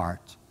their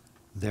heart,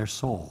 their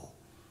soul,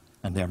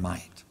 and their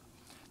might.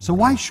 So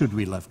why should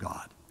we love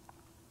God?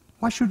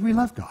 Why should we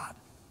love God?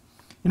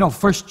 You know,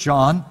 1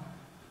 John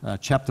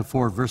chapter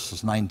 4,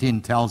 verses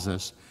 19 tells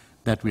us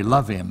that we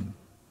love Him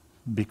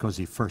because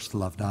He first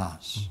loved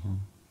us.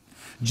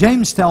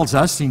 James tells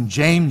us in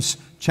James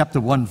chapter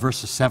 1, verse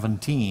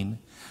 17,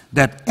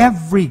 that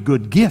every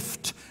good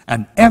gift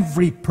and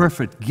every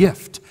perfect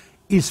gift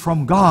is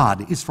from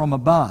God, is from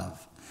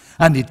above.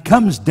 And it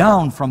comes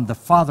down from the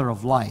Father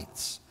of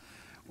lights,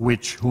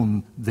 which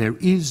whom there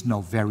is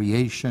no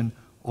variation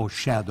or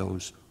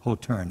shadows or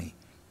turning.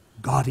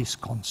 God is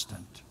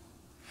constant.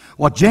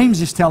 What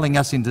James is telling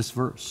us in this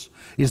verse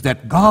is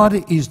that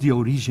God is the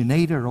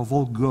originator of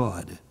all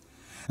good,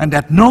 and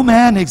that no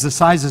man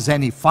exercises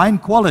any fine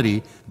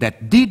quality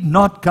that did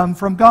not come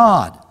from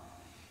God.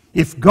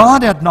 If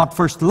God had not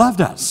first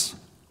loved us,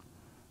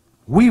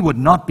 we would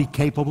not be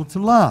capable to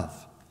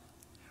love.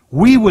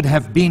 We would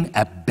have been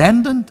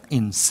abandoned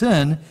in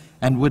sin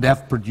and would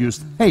have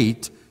produced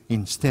hate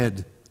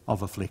instead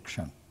of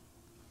affliction.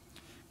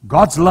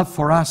 God's love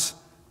for us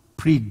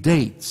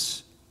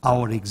predates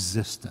our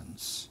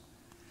existence,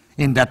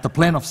 in that the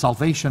plan of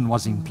salvation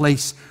was in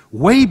place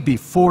way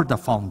before the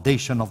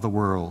foundation of the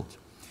world.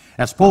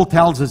 As Paul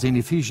tells us in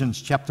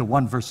Ephesians chapter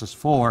 1, verses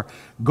 4,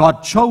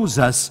 God chose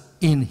us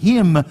in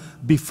Him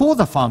before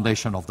the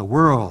foundation of the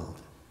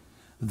world,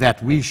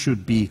 that we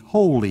should be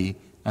holy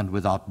and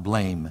without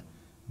blame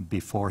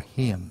before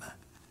Him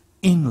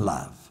in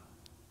love.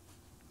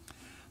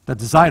 The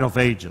Desire of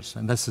Ages,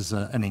 and this is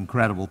an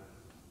incredible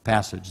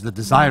passage. The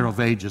Desire of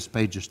Ages,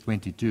 pages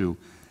 22,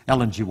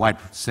 Ellen G. White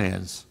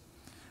says,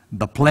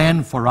 the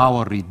plan for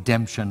our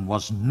redemption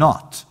was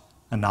not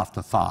an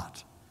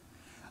afterthought,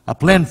 a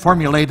plan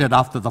formulated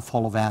after the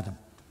fall of Adam.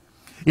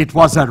 It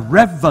was a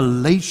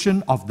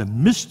revelation of the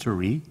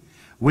mystery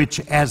which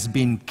has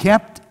been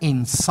kept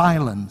in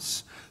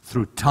silence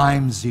through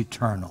times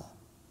eternal.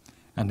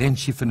 And then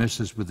she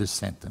finishes with this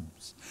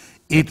sentence.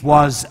 It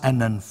was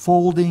an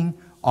unfolding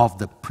of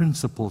the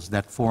principles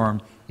that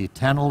form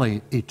eternal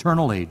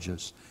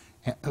ages,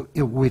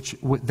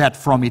 that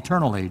from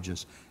eternal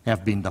ages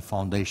have been the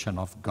foundation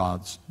of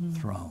God's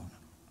throne.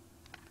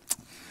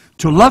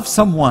 To love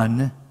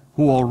someone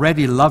who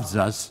already loves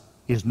us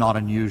is not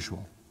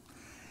unusual.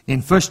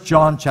 In 1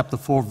 John chapter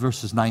 4,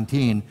 verses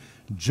 19,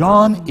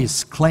 John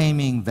is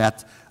claiming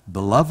that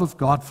the love of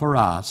God for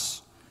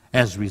us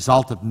has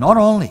resulted not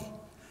only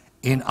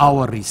in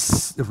our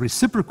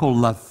reciprocal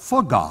love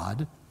for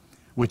God,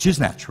 which is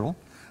natural,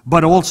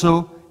 but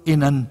also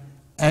in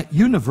a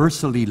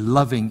universally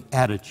loving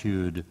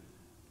attitude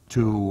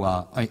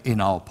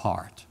in our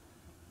part.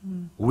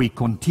 We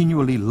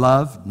continually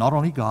love not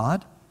only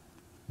God,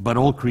 but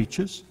all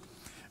creatures,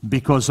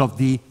 because of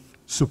the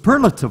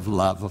superlative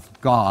love of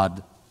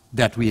God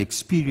that we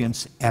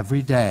experience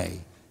every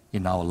day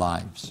in our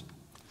lives.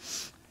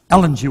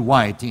 Ellen G.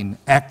 White, in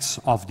Acts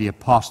of the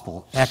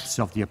Apostle,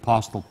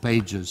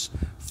 pages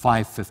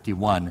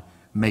 551,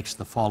 makes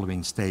the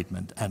following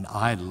statement, and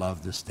I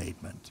love this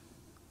statement.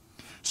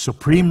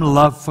 Supreme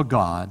love for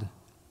God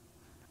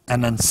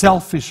and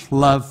unselfish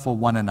love for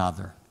one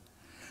another.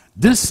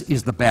 This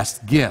is the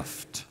best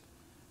gift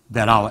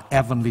that our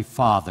Heavenly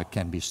Father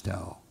can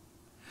bestow.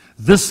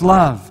 This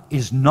love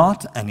is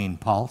not an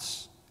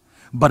impulse,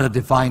 but a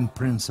divine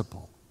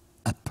principle,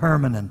 a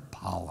permanent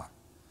power.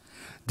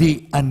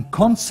 The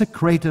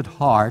unconsecrated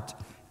heart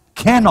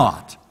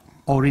cannot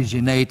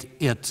originate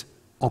it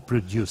or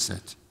produce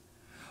it.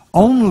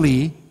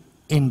 Only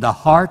in the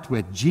heart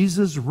where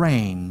Jesus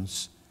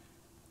reigns,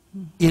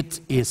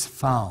 it is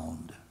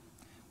found.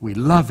 We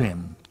love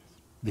Him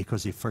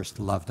because He first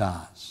loved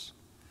us.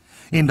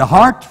 In the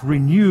heart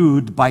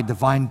renewed by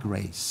divine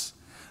grace,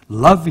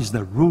 love is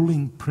the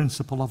ruling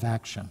principle of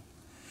action.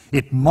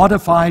 It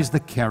modifies the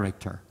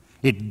character.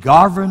 It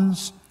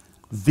governs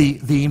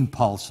the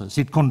impulses.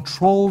 It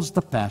controls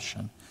the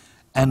passion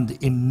and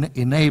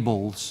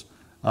enables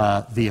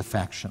the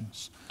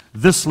affections.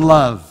 This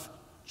love,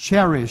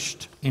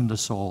 cherished in the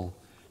soul,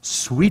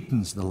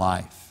 sweetens the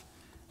life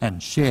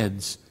and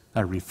sheds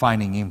a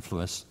refining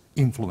influence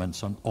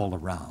on all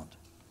around.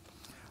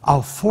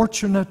 How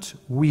fortunate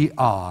we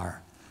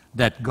are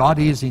that God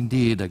is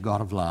indeed a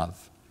God of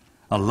love,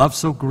 a love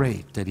so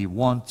great that He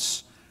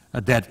wants,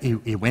 that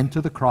He went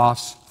to the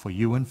cross for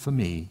you and for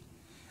me,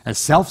 a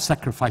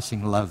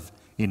self-sacrificing love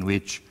in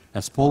which,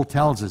 as Paul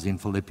tells us in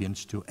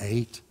Philippians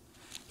 2:8,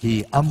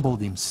 He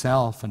humbled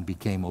Himself and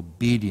became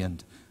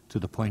obedient to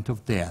the point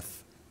of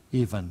death,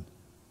 even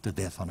to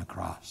death on a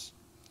cross.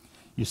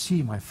 You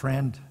see, my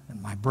friend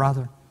and my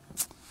brother,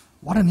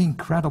 what an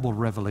incredible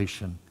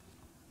revelation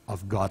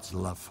of God's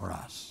love for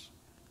us.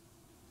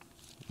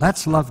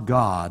 Let's love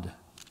God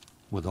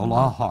with all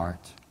our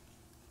heart,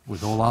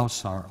 with all our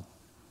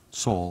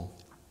soul,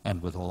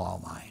 and with all our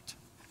might.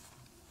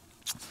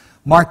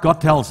 Mark, God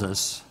tells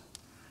us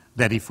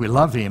that if we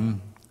love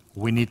Him,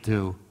 we need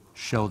to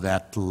show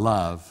that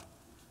love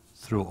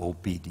through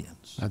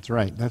obedience. That's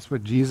right. That's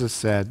what Jesus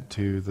said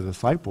to the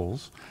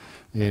disciples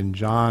in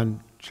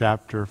John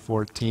chapter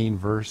 14,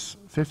 verse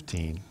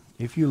 15.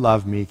 If you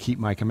love me, keep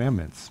my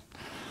commandments.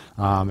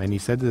 And He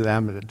said to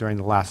them during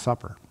the Last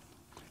Supper.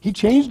 He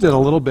changed it a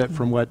little bit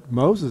from what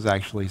Moses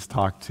actually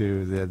talked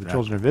to the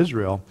children of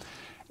Israel.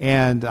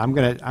 And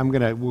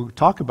we'll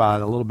talk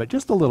about it a little bit,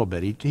 just a little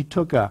bit. He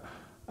took an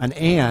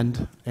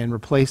and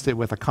replaced it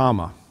with a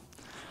comma.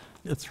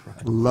 That's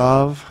right.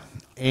 Love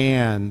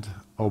and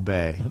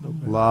obey.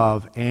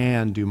 Love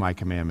and do my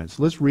commandments.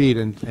 Let's read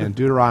in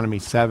Deuteronomy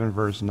 7,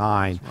 verse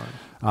 9,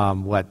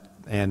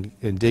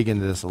 and dig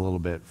into this a little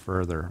bit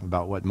further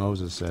about what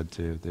Moses said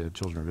to the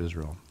children of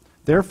Israel.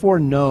 Therefore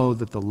know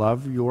that the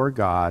Lord your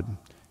God,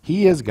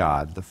 He is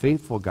God, the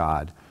faithful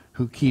God,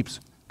 who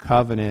keeps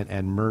covenant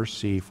and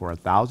mercy for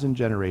 1,000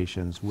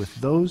 generations with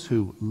those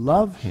who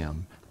love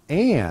Him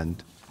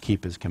and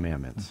keep His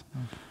commandments.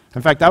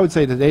 In fact, I would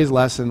say today's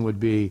lesson would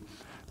be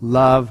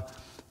love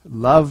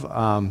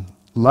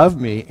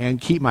me and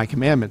keep my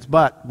commandments,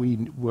 but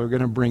we're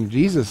going to bring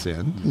Jesus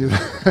in,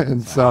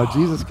 and so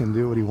Jesus can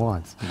do what He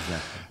wants.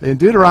 Exactly. In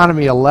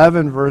Deuteronomy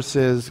 11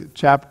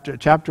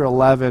 chapter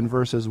 11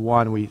 verses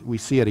 1, we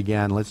see it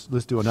again.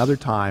 Let's do another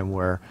time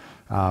where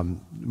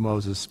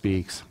Moses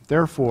speaks.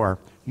 Therefore,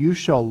 you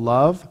shall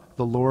love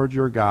the Lord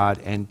your God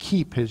and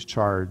keep His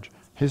charge,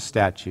 His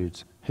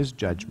statutes, His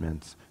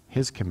judgments,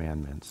 His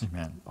commandments,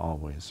 Amen.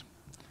 Always.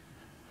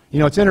 You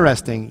know, it's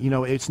interesting. You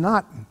know, it's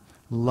not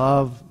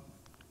love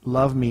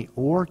me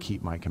or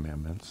keep my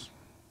commandments.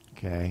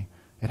 Okay?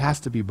 It has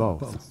to be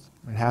both.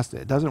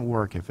 It doesn't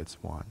work if it's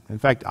one. In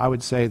fact, I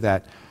would say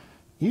that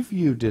if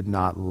you did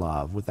not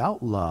love,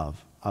 without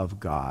love of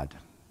God,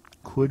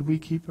 could we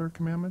keep our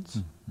commandments?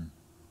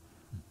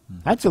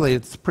 Actually,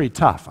 it's pretty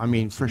tough. I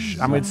mean,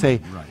 I would say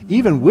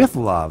even with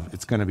love,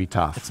 it's going to be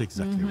tough. That's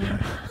exactly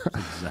right.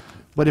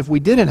 Exactly. But if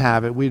we didn't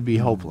have it, we'd be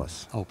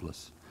hopeless.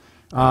 Hopeless.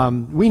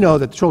 We know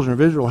that the children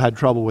of Israel had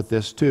trouble with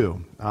this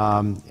too,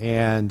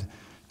 and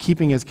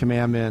keeping His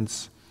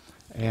commandments,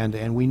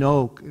 and we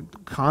know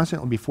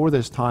constantly before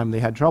this time they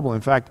had trouble.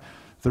 In fact,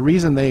 the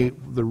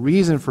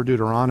reason for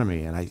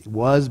Deuteronomy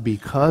was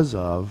because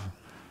of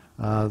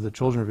the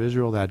children of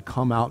Israel that had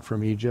come out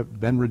from Egypt,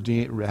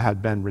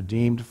 had been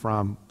redeemed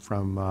from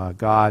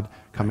God,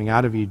 coming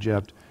out of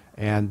Egypt,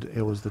 and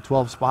it was the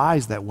 12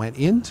 spies that went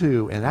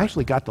into and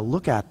actually got to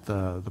look at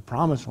the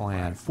promised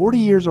land 40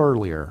 years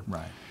earlier.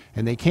 Right.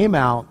 And they came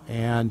out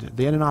and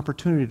they had an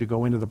opportunity to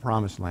go into the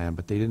promised land,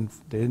 but they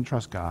didn't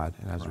trust God,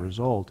 and as a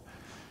result,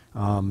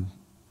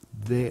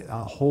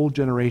 a whole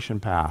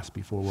generation passed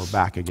before we're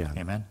back again.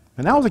 Amen.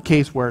 And that was a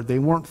case where they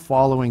weren't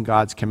following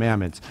God's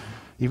commandments,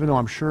 even though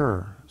I'm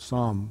sure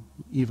some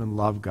even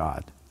love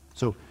God.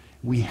 So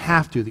we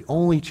have to, the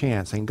only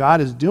chance, and God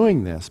is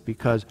doing this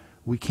because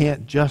we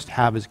can't just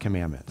have His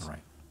commandments. Right.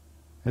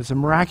 And so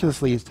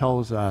miraculously He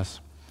tells us,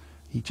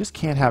 you just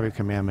can't have your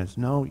commandments.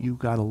 No, you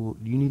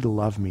need to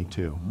love me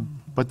too.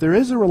 But there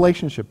is a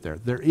relationship there.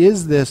 There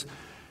is this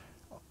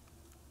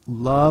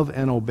love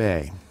and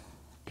obey.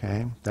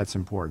 Okay, that's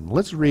important.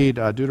 Let's read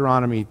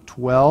Deuteronomy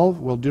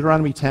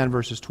 10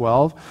 verses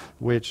 12,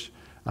 which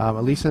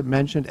Elisa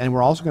mentioned, and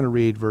we're also going to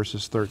read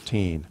verses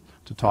 13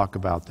 to talk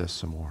about this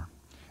some more.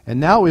 And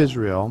now,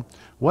 Israel,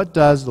 what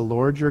does the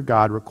Lord your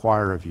God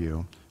require of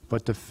you,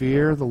 but to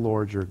fear the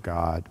Lord your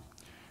God,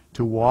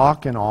 to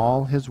walk in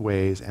all His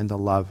ways and to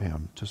love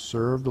Him, to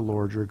serve the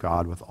Lord your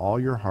God with all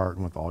your heart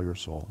and with all your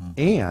soul,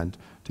 and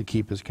to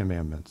keep His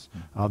commandments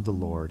of the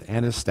Lord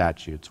and His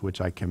statutes, which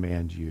I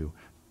command you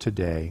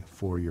today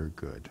for your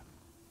good.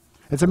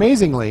 It's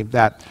amazingly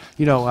that,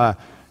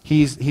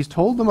 he's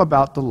told them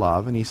about the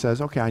love, and He says,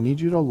 okay, I need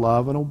you to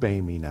love and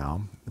obey me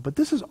now. But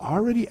this is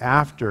already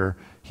after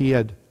He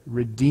had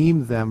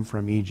redeemed them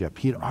from Egypt.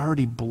 He had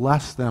already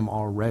blessed them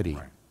already.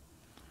 Right.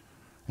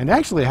 And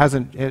actually,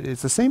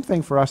 it's the same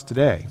thing for us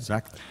today.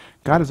 Exactly.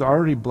 God has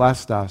already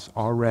blessed us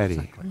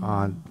already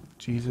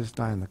Jesus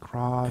died on the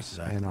cross,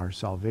 Exactly. and our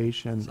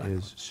salvation Exactly.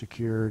 is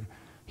secured.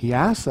 He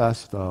asks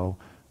us, though,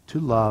 to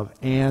love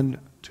and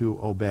to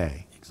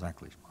obey.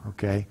 Exactly.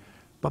 Okay?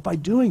 But by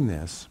doing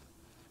this,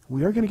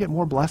 we are going to get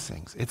more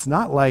blessings. It's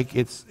not like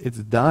it's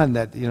done,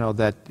 that,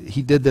 that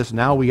he did this,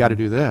 now we got to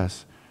do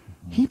this.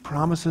 He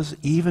promises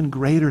even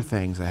greater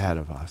things ahead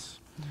of us.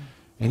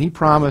 And he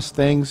promised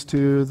things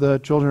to the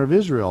children of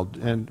Israel,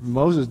 and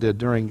Moses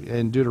did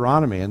in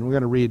Deuteronomy. And we're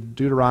going to read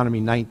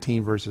Deuteronomy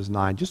 19, verses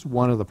 9, just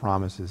one of the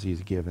promises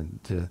he's given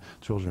to the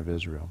children of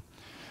Israel.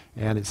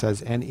 And it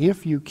says, "And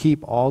if you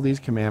keep all these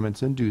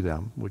commandments and do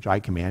them, which I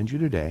command you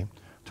today,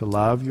 to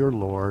love your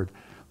Lord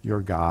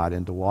your God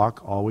and to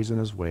walk always in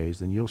his ways,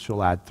 then you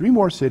shall add 3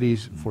 more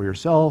cities for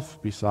yourself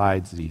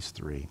besides these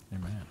 3.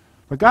 Amen.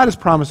 But God has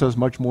promised us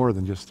much more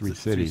than just 3 Three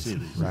cities,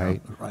 cities,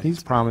 right? right.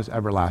 He's promised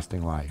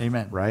everlasting life,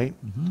 Amen. right?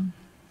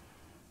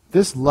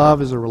 This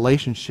love is a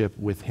relationship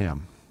with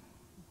him.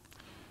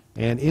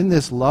 And in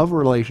this love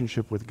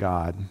relationship with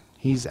God,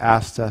 he's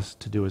asked us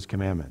to do his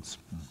commandments.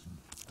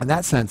 In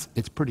that sense,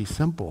 it's pretty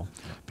simple,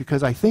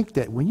 because I think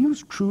that when you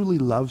truly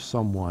love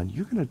someone,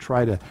 you're going to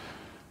try to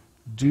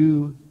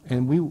do,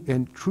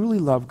 and truly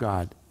love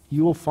God,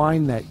 you will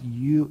find that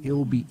it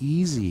will be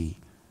easy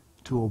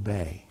to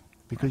obey,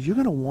 because you're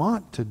going to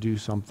want to do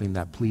something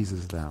that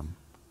pleases them.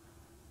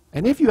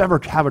 And if you ever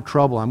have a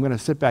trouble, I'm going to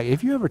sit back,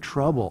 if you have a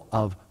trouble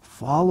of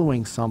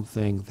following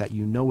something that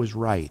you know is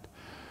right,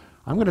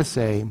 I'm going to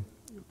say,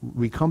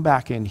 we come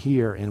back in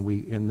here and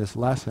in this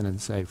lesson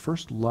and say,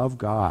 first love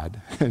God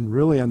and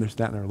really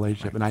understand the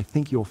relationship, and I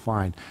think you'll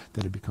find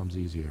that it becomes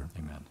easier.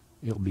 Amen.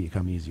 It'll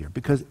become easier,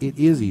 because it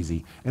is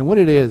easy. And what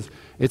it is,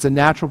 it's a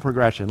natural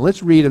progression.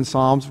 Let's read in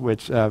Psalms,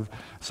 which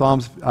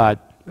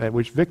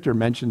Victor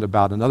mentioned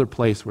about another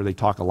place where they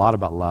talk a lot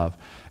about love.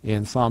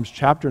 In Psalms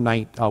chapter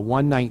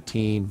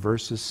 119,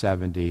 verses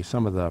 70,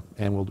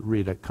 and we'll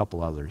read a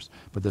couple others,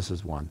 but this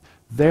is one.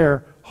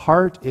 "Their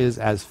heart is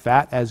as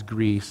fat as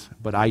grease,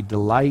 but I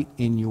delight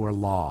in your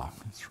law."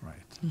 That's right.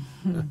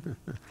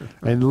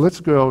 And let's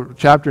go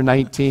chapter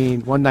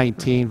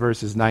 119,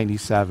 verses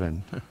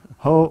 97.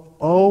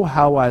 Oh,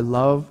 how I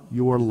love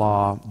your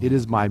law. It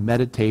is my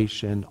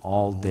meditation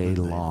all day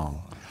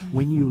long.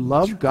 When you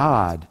love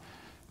God,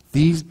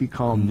 these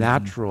become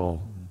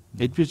natural.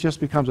 It just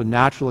becomes a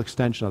natural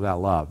extension of that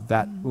love,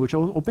 which is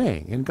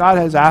obeying. And God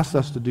has asked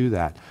us to do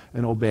that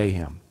and obey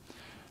him.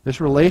 This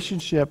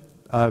relationship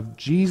of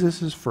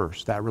Jesus is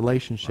first, that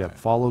relationship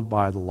followed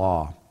by the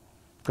law.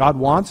 God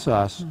wants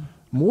us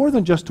more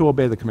than just to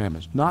obey the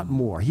commandments, not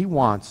more. He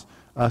wants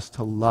us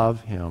to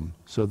love him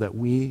so that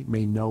we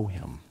may know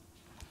him.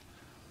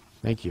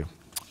 Thank you.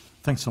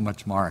 Thanks so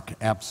much, Mark.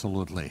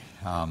 Absolutely.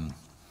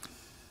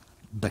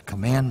 The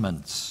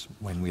commandments,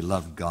 when we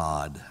love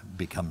God,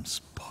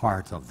 becomes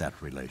part of that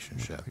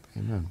relationship.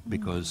 Amen.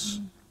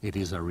 Because it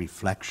is a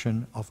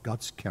reflection of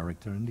God's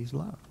character and his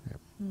love.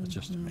 It's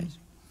just amazing.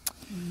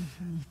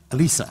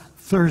 Elisa,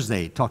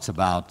 Thursday talks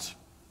about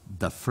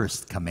the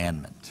first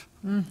commandment.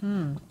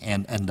 And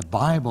the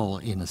Bible,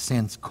 in a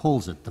sense,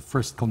 calls it the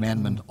first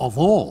commandment of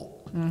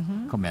all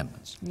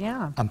commandments.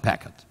 Yeah.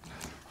 Unpack it.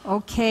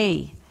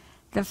 Okay,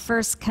 the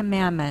first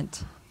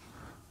commandment.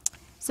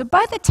 So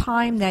by the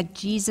time that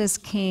Jesus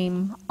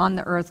came on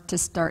the earth to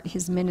start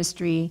his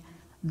ministry,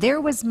 there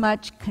was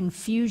much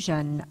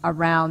confusion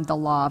around the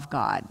law of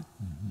God.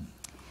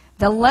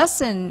 The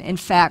lesson, in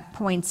fact,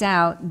 points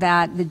out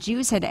that the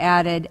Jews had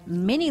added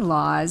many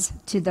laws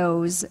to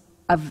those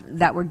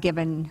that were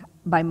given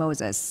by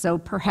Moses, so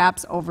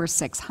perhaps over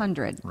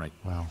 600. Right.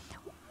 Wow.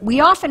 We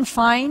often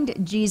find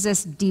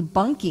Jesus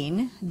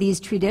debunking these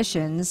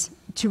traditions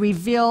to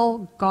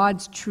reveal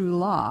God's true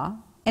law,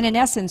 and in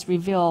essence,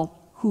 reveal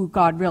who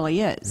God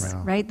really is,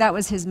 Wow. right? That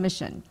was his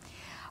mission.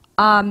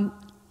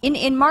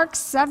 In Mark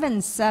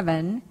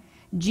 7:7,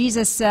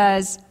 Jesus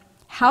says,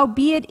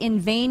 "Howbeit in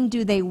vain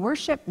do they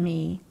worship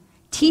me,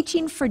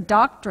 teaching for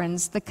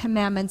doctrines the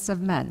commandments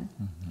of men."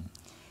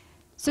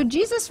 So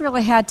Jesus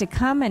really had to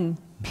come and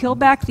peel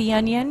back the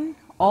onion,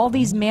 all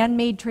these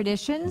man-made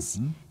traditions,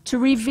 to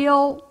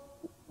reveal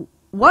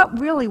what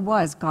really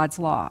was God's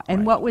law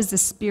and what was the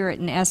spirit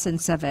and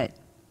essence of it.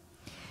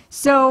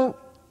 So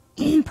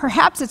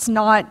perhaps it's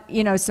not,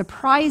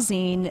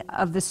 surprising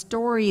of the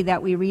story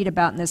that we read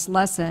about in this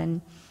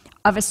lesson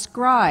of a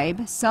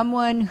scribe,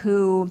 someone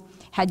who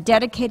had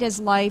dedicated his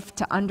life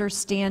to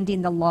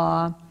understanding the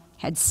law,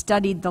 had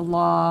studied the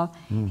law,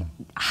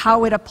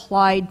 how it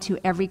applied to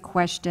every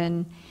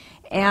question.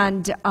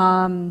 And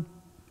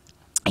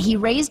he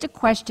raised a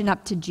question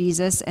up to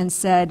Jesus and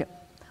said,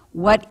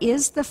 "What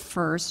is the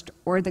first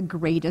or the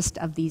greatest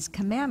of these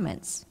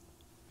commandments?"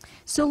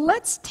 So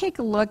let's take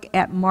a look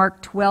at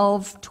Mark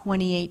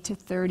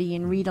 12:28-30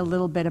 and read a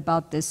little bit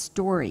about this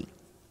story.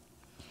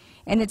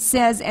 And it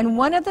says, "And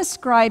one of the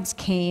scribes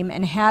came,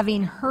 and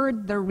having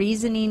heard the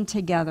reasoning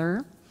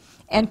together,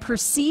 and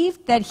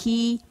perceived that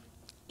he,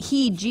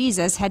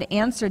 Jesus, had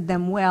answered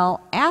them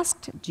well,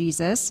 asked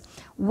Jesus,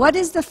 'What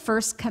is the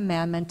first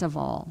commandment of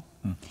all?'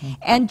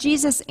 And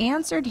Jesus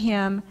answered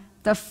him,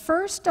 'The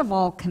first of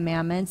all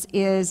commandments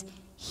is,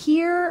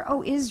 Hear,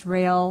 O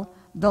Israel,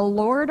 the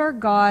Lord our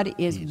God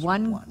is He is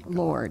one one God.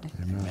 Lord.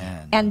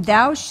 Amen. And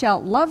thou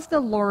shalt love the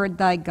Lord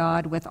thy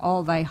God with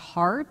all thy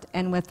heart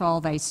and with all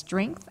thy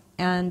strength.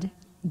 And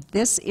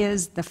this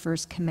is the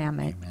first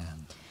commandment.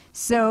 Amen.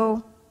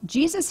 So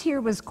Jesus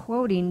here was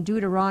quoting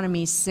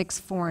Deuteronomy 6,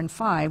 4, and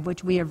 5,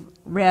 which we have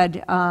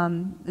read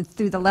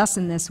through the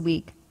lesson this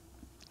week.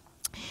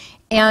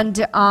 And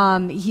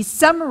he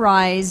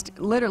summarized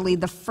literally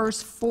the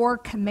first 4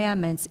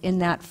 commandments in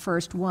that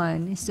first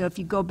one. So if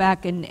you go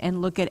back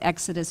and look at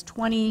Exodus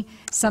 20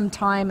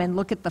 sometime and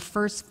look at the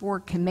first 4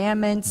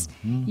 commandments,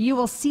 you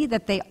will see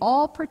that they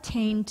all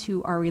pertain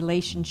to our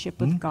relationship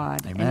with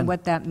God Amen. and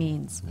what that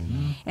means.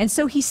 And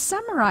so he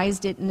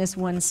summarized it in this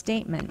one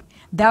statement: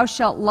 Thou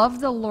shalt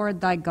love the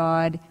Lord thy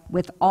God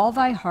with all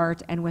thy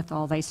heart and with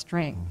all thy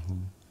strength.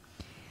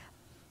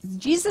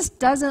 Jesus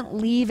doesn't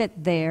leave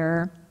it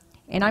there.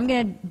 And I'm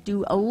going to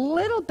do a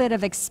little bit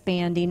of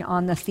expanding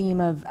on the theme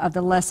of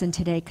the lesson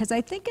today, because I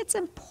think it's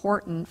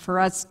important for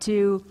us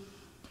to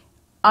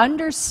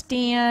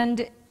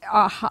understand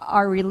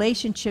our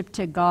relationship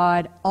to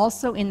God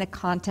also in the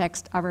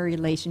context of our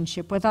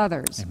relationship with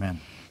others. Amen.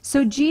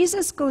 So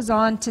Jesus goes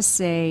on to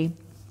say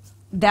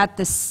that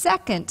the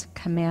second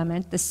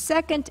commandment, the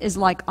second is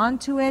like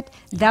unto it,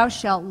 thou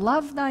shalt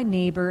love thy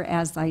neighbor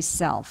as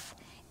thyself.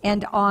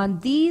 And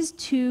on these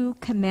 2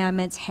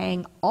 commandments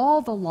hang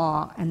all the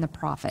law and the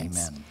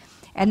prophets. Amen.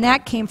 And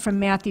that came from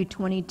Matthew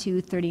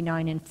 22,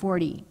 39, and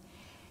 40.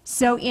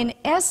 So in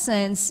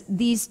essence,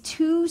 these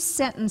 2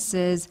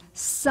 sentences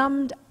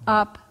summed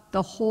up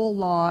the whole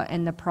law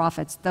and the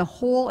prophets, the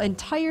whole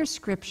entire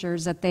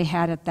scriptures that they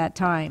had at that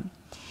time.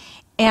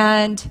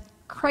 And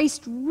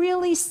Christ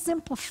really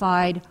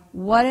simplified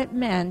what it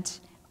meant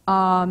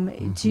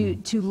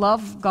to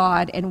love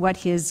God and what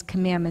his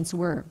commandments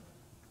were.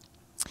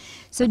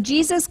 So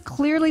Jesus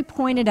clearly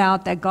pointed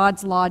out that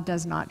God's law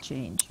does not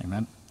change.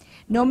 Amen.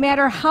 No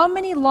matter how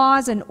many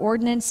laws and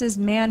ordinances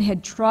man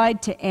had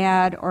tried to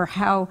add or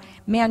how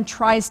man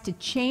tries to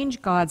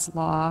change God's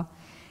law,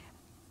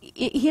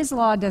 his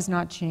law does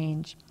not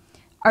change.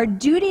 Our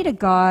duty to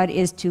God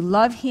is to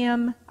love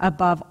him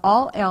above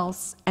all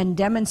else and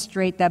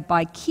demonstrate that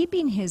by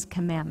keeping his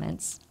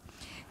commandments.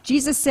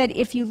 Jesus said,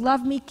 if you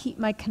love me, keep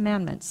my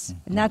commandments.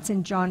 And that's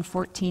in John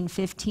 14,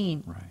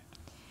 15. Right.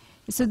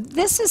 So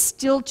this is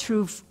still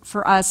true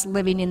for us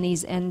living in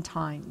these end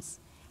times.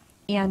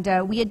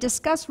 And we had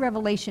discussed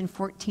Revelation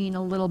 14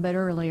 a little bit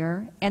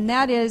earlier, and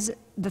that is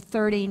the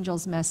 3rd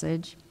angel's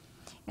message.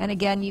 And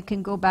again, you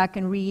can go back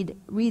and read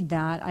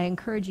that. I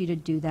encourage you to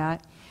do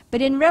that.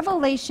 But in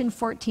Revelation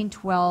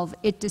 14:12,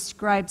 it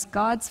describes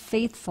God's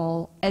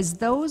faithful as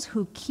those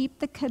who keep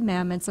the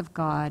commandments of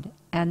God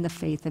and the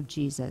faith of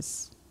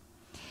Jesus.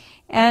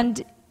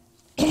 And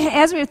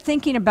as we were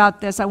thinking about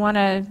this, I want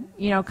to,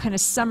 kind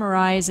of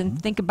summarize and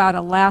think about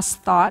a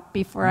last thought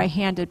before I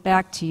hand it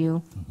back to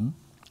you.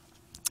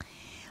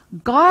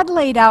 God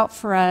laid out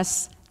for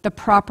us the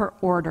proper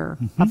order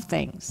of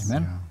things.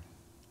 Amen. Yeah.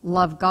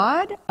 Love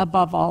God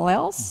above all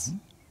else.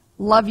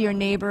 Love your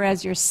neighbor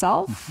as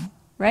yourself,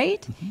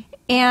 right?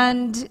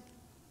 And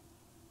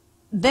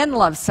then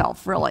love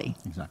self, really.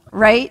 Exactly.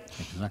 Right?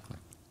 Exactly.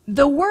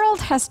 The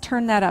world has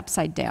turned that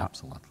upside down.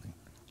 Absolutely.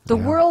 The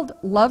Yeah. world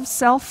loves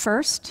self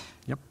first.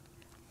 Yep.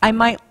 I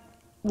might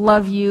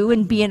love you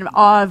and be in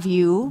awe of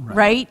you,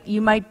 right?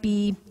 You might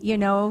be,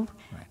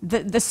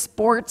 the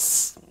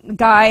sports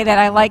guy that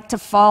I like to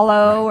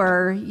follow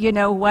or,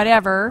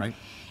 whatever. Right.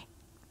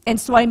 And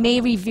so I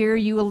may revere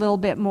you a little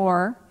bit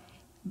more.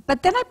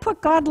 But then I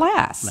put God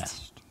last.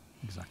 Last.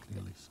 Exactly,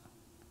 Elisa.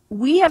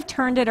 We have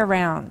turned it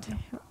around,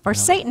 or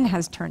Satan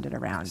has turned it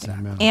around.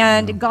 Exactly.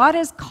 And God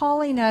is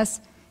calling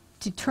us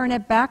to turn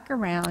it back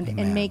around Amen.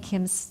 and make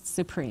him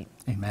supreme.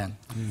 Amen.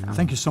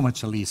 Thank you so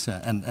much,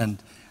 Elisa.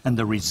 And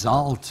the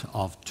result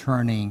of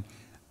turning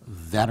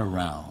that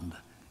around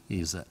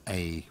is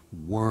a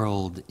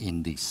world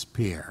in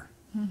despair,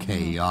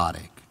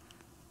 chaotic,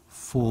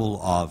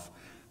 full of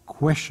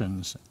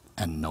questions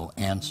and no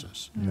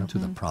answers to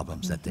the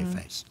problems that they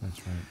face.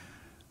 That's right.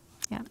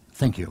 Yeah.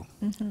 Thank you.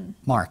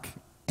 Mark,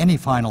 any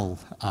final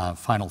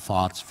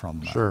thoughts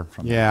from Sure.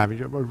 from Yeah, I mean,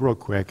 real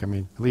quick. I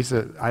mean,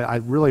 Lisa, I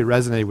really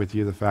resonate with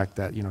you the fact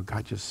that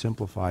God just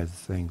simplifies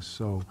things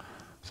so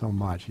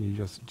much.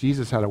 And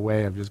Jesus had a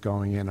way of just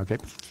going in,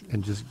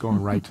 and just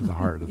going right to the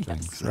heart of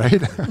things, right?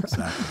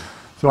 Exactly.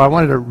 So I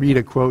wanted to read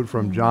a quote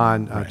from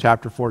John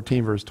chapter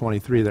 14, verse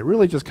 23, that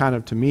really just kind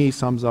of, to me,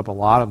 sums up a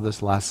lot of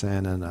this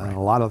lesson and a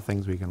lot of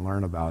things we can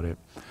learn about it.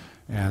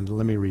 And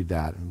let me read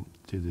that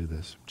to do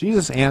this.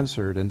 Jesus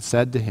answered and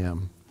said to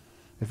him,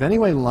 if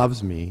anyone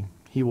loves me,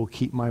 he will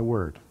keep my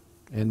word,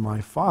 and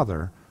my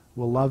Father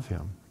will love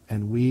him,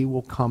 and we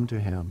will come to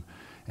him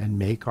and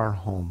make our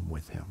home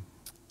with him.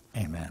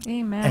 Amen.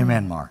 Amen.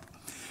 Amen, Mark.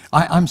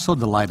 I'm so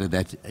delighted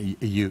that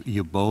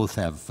you both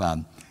have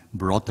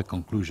brought the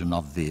conclusion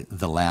of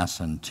the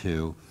lesson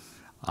to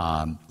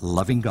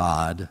loving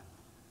God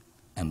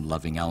and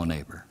loving our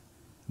neighbor,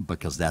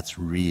 because that's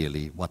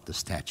really what the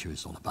statue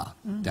is all about.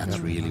 That's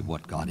really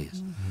what God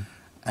is.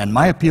 And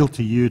my appeal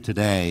to you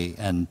today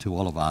and to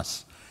all of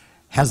us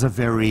has a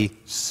very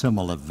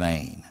similar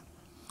vein.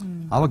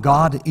 Our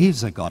God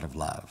is a God of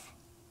love.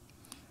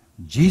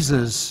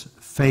 Jesus'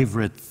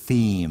 favorite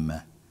theme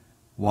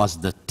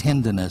was the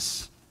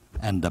tenderness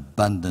and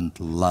abundant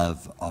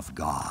love of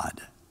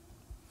God.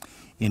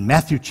 In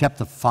Matthew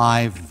chapter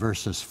 5,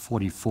 verses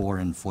 44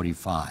 and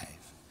 45,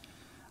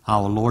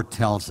 our Lord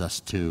tells us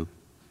to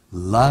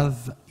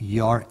love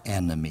your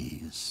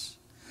enemies,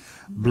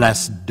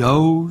 bless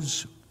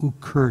those who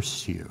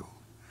curse you,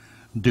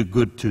 do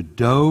good to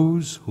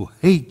those who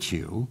hate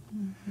you,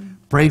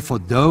 pray for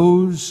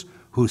those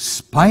who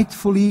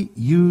spitefully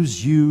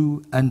use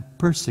you and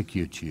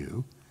persecute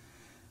you.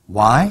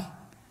 Why?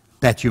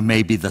 That you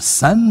may be the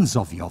sons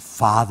of your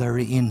Father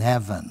in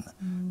heaven,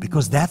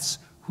 because that's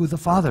who the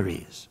Father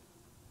is.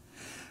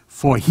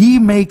 For he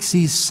makes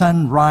his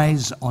sun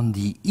rise on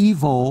the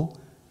evil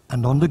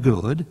and on the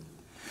good,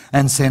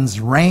 and sends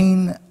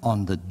rain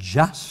on the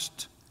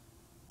just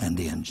and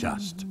the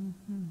unjust.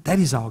 That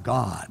is our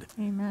God.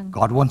 Amen.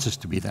 God wants us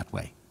to be that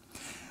way.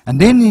 And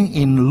then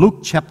in Luke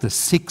chapter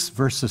 6,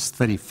 verses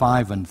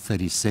 35 and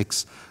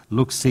 36,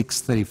 Luke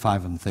 6,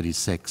 35 and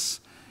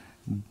 36,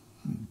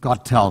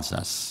 God tells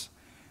us,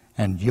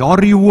 and your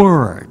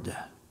reward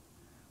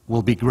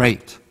will be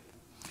great,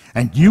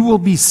 and you will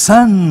be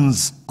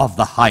sons of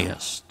the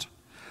highest.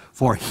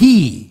 For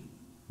he,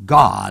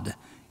 God,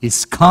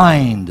 is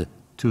kind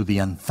to the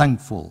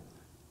unthankful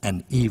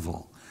and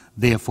evil.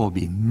 Therefore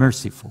be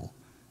merciful,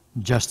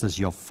 just as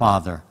your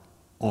Father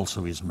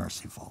also is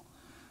merciful.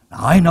 Now,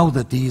 I know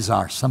that these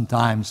are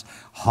sometimes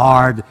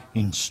hard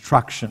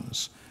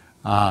instructions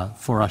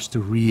for us to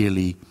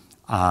really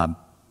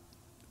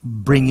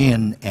bring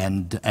in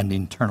and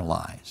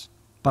internalize.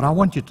 But I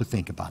want you to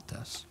think about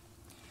this.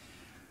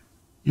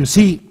 You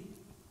see,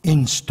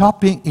 in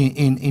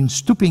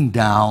stooping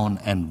down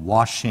and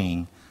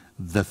washing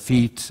the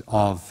feet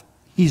of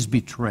his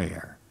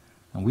betrayer,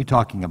 and we're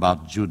talking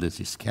about Judas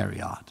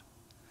Iscariot,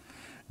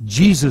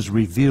 Jesus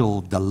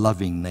revealed the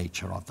loving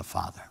nature of the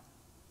Father.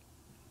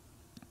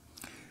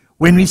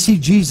 When we see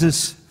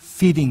Jesus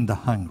feeding the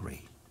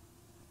hungry,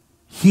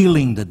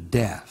 healing the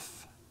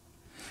deaf,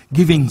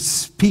 giving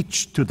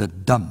speech to the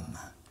dumb,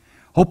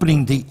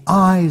 opening the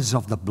eyes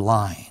of the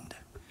blind,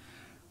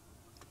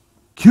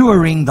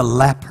 curing the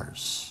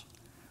lepers,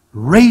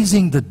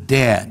 raising the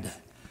dead,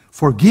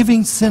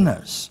 forgiving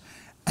sinners,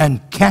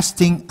 and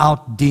casting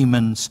out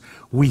demons,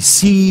 we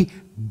see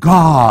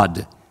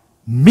God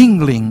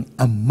mingling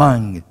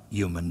among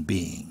human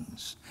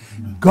beings.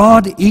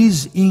 God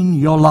is in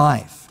your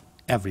life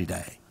every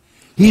day.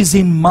 He's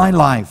in my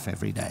life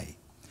every day.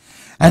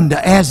 And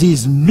as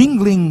He's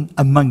mingling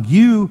among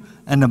you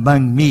and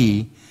among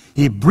me,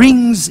 He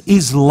brings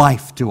His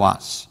life to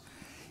us.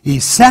 He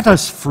set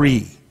us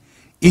free.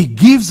 He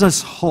gives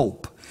us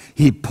hope.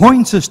 He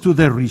points us to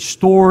the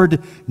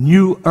restored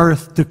new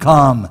earth to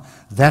come,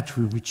 that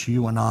for which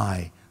you and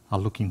I are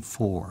looking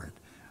forward,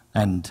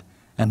 and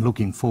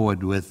looking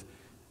forward with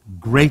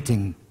great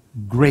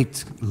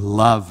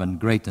love and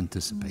great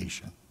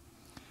anticipation.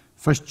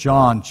 1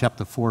 John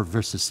chapter 4,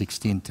 verses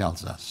 16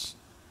 tells us,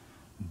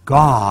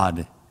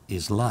 God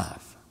is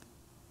love.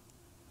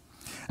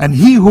 And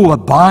he who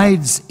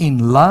abides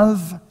in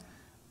love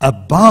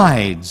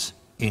abides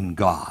in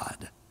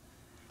God,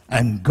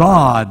 and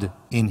God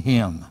in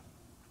him.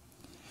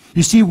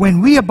 You see,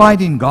 when we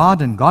abide in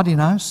God and God in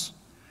us,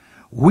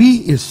 we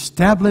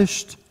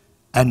established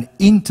an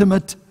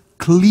intimate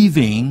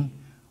cleaving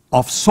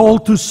of soul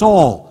to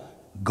soul.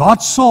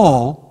 God's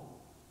soul,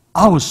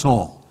 our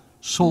soul,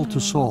 soul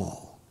to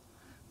soul.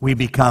 We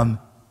become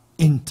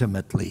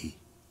intimately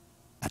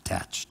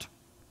attached.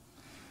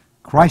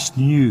 Christ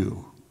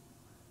knew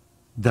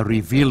the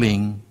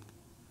revealing,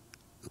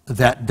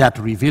 that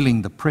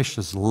revealing the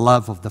precious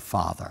love of the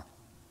Father,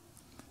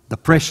 the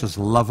precious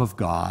love of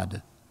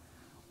God,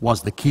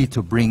 was the key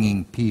to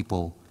bringing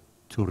people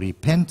to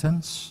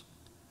repentance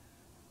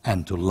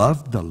and to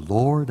love the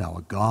Lord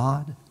our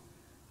God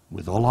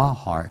with all our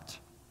heart,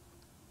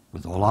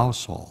 with all our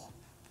soul,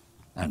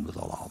 and with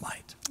all our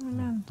might.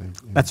 Amen.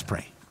 Let's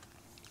pray.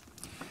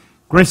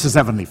 Gracious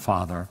Heavenly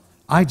Father,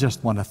 I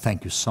just want to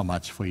thank you so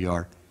much for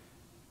your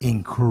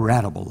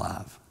incredible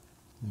love.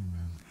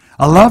 Amen.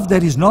 A love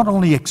that is not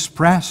only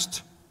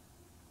expressed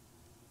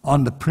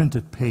on the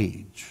printed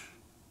page,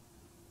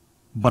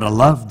 but a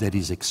love that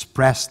is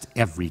expressed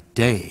every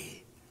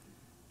day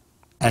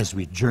as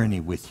we journey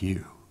with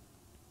you.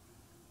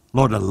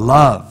 Lord, a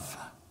love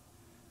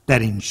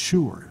that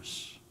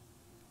ensures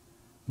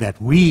that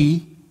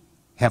we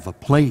have a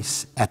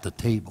place at the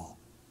table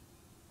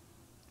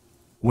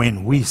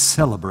when we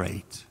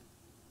celebrate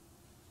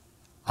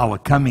our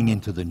coming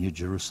into the New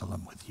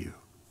Jerusalem with you.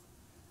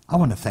 I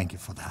want to thank you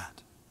for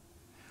that.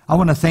 I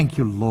want to thank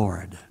you,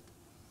 Lord,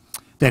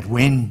 that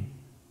when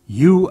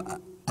you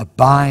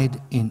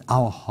abide in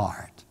our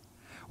heart,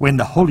 when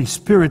the Holy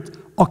Spirit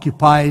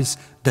occupies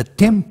the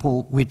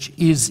temple which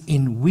is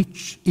in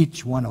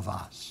each one of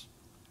us,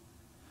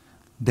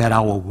 that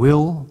our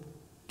will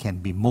can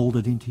be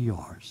molded into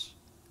yours,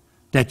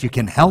 that you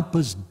can help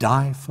us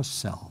die for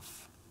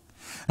self.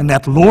 And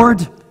that,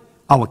 Lord,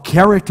 our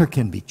character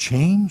can be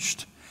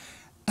changed,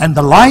 and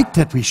the light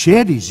that we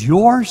shed is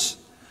yours.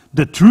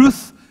 The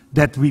truth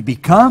that we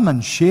become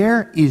and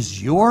share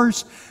is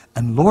yours.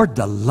 And Lord,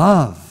 the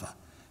love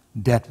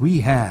that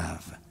we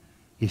have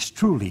is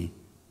truly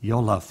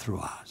your love through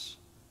us.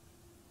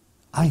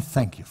 I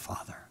thank you,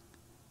 Father,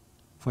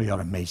 for your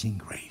amazing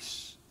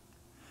grace.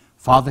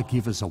 Father,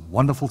 give us a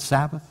wonderful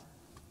Sabbath.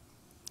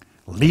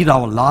 Lead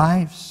our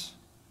lives.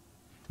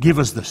 Give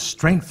us the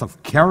strength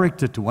of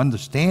character to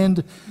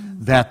understand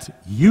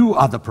that you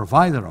are the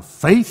provider of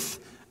faith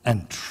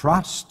and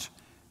trust.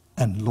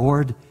 And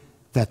Lord,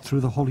 that through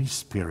the Holy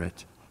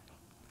Spirit,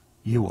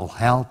 you will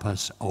help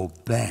us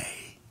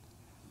obey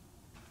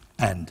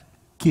and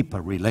keep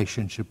a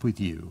relationship with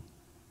you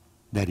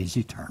that is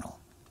eternal.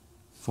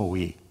 For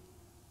we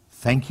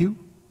thank you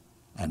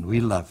and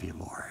we love you,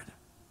 Lord.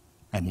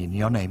 And in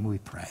your name we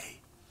pray.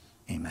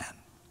 Amen.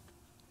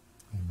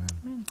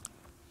 Amen.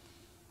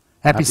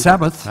 Happy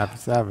Sabbath. Happy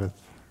Sabbath.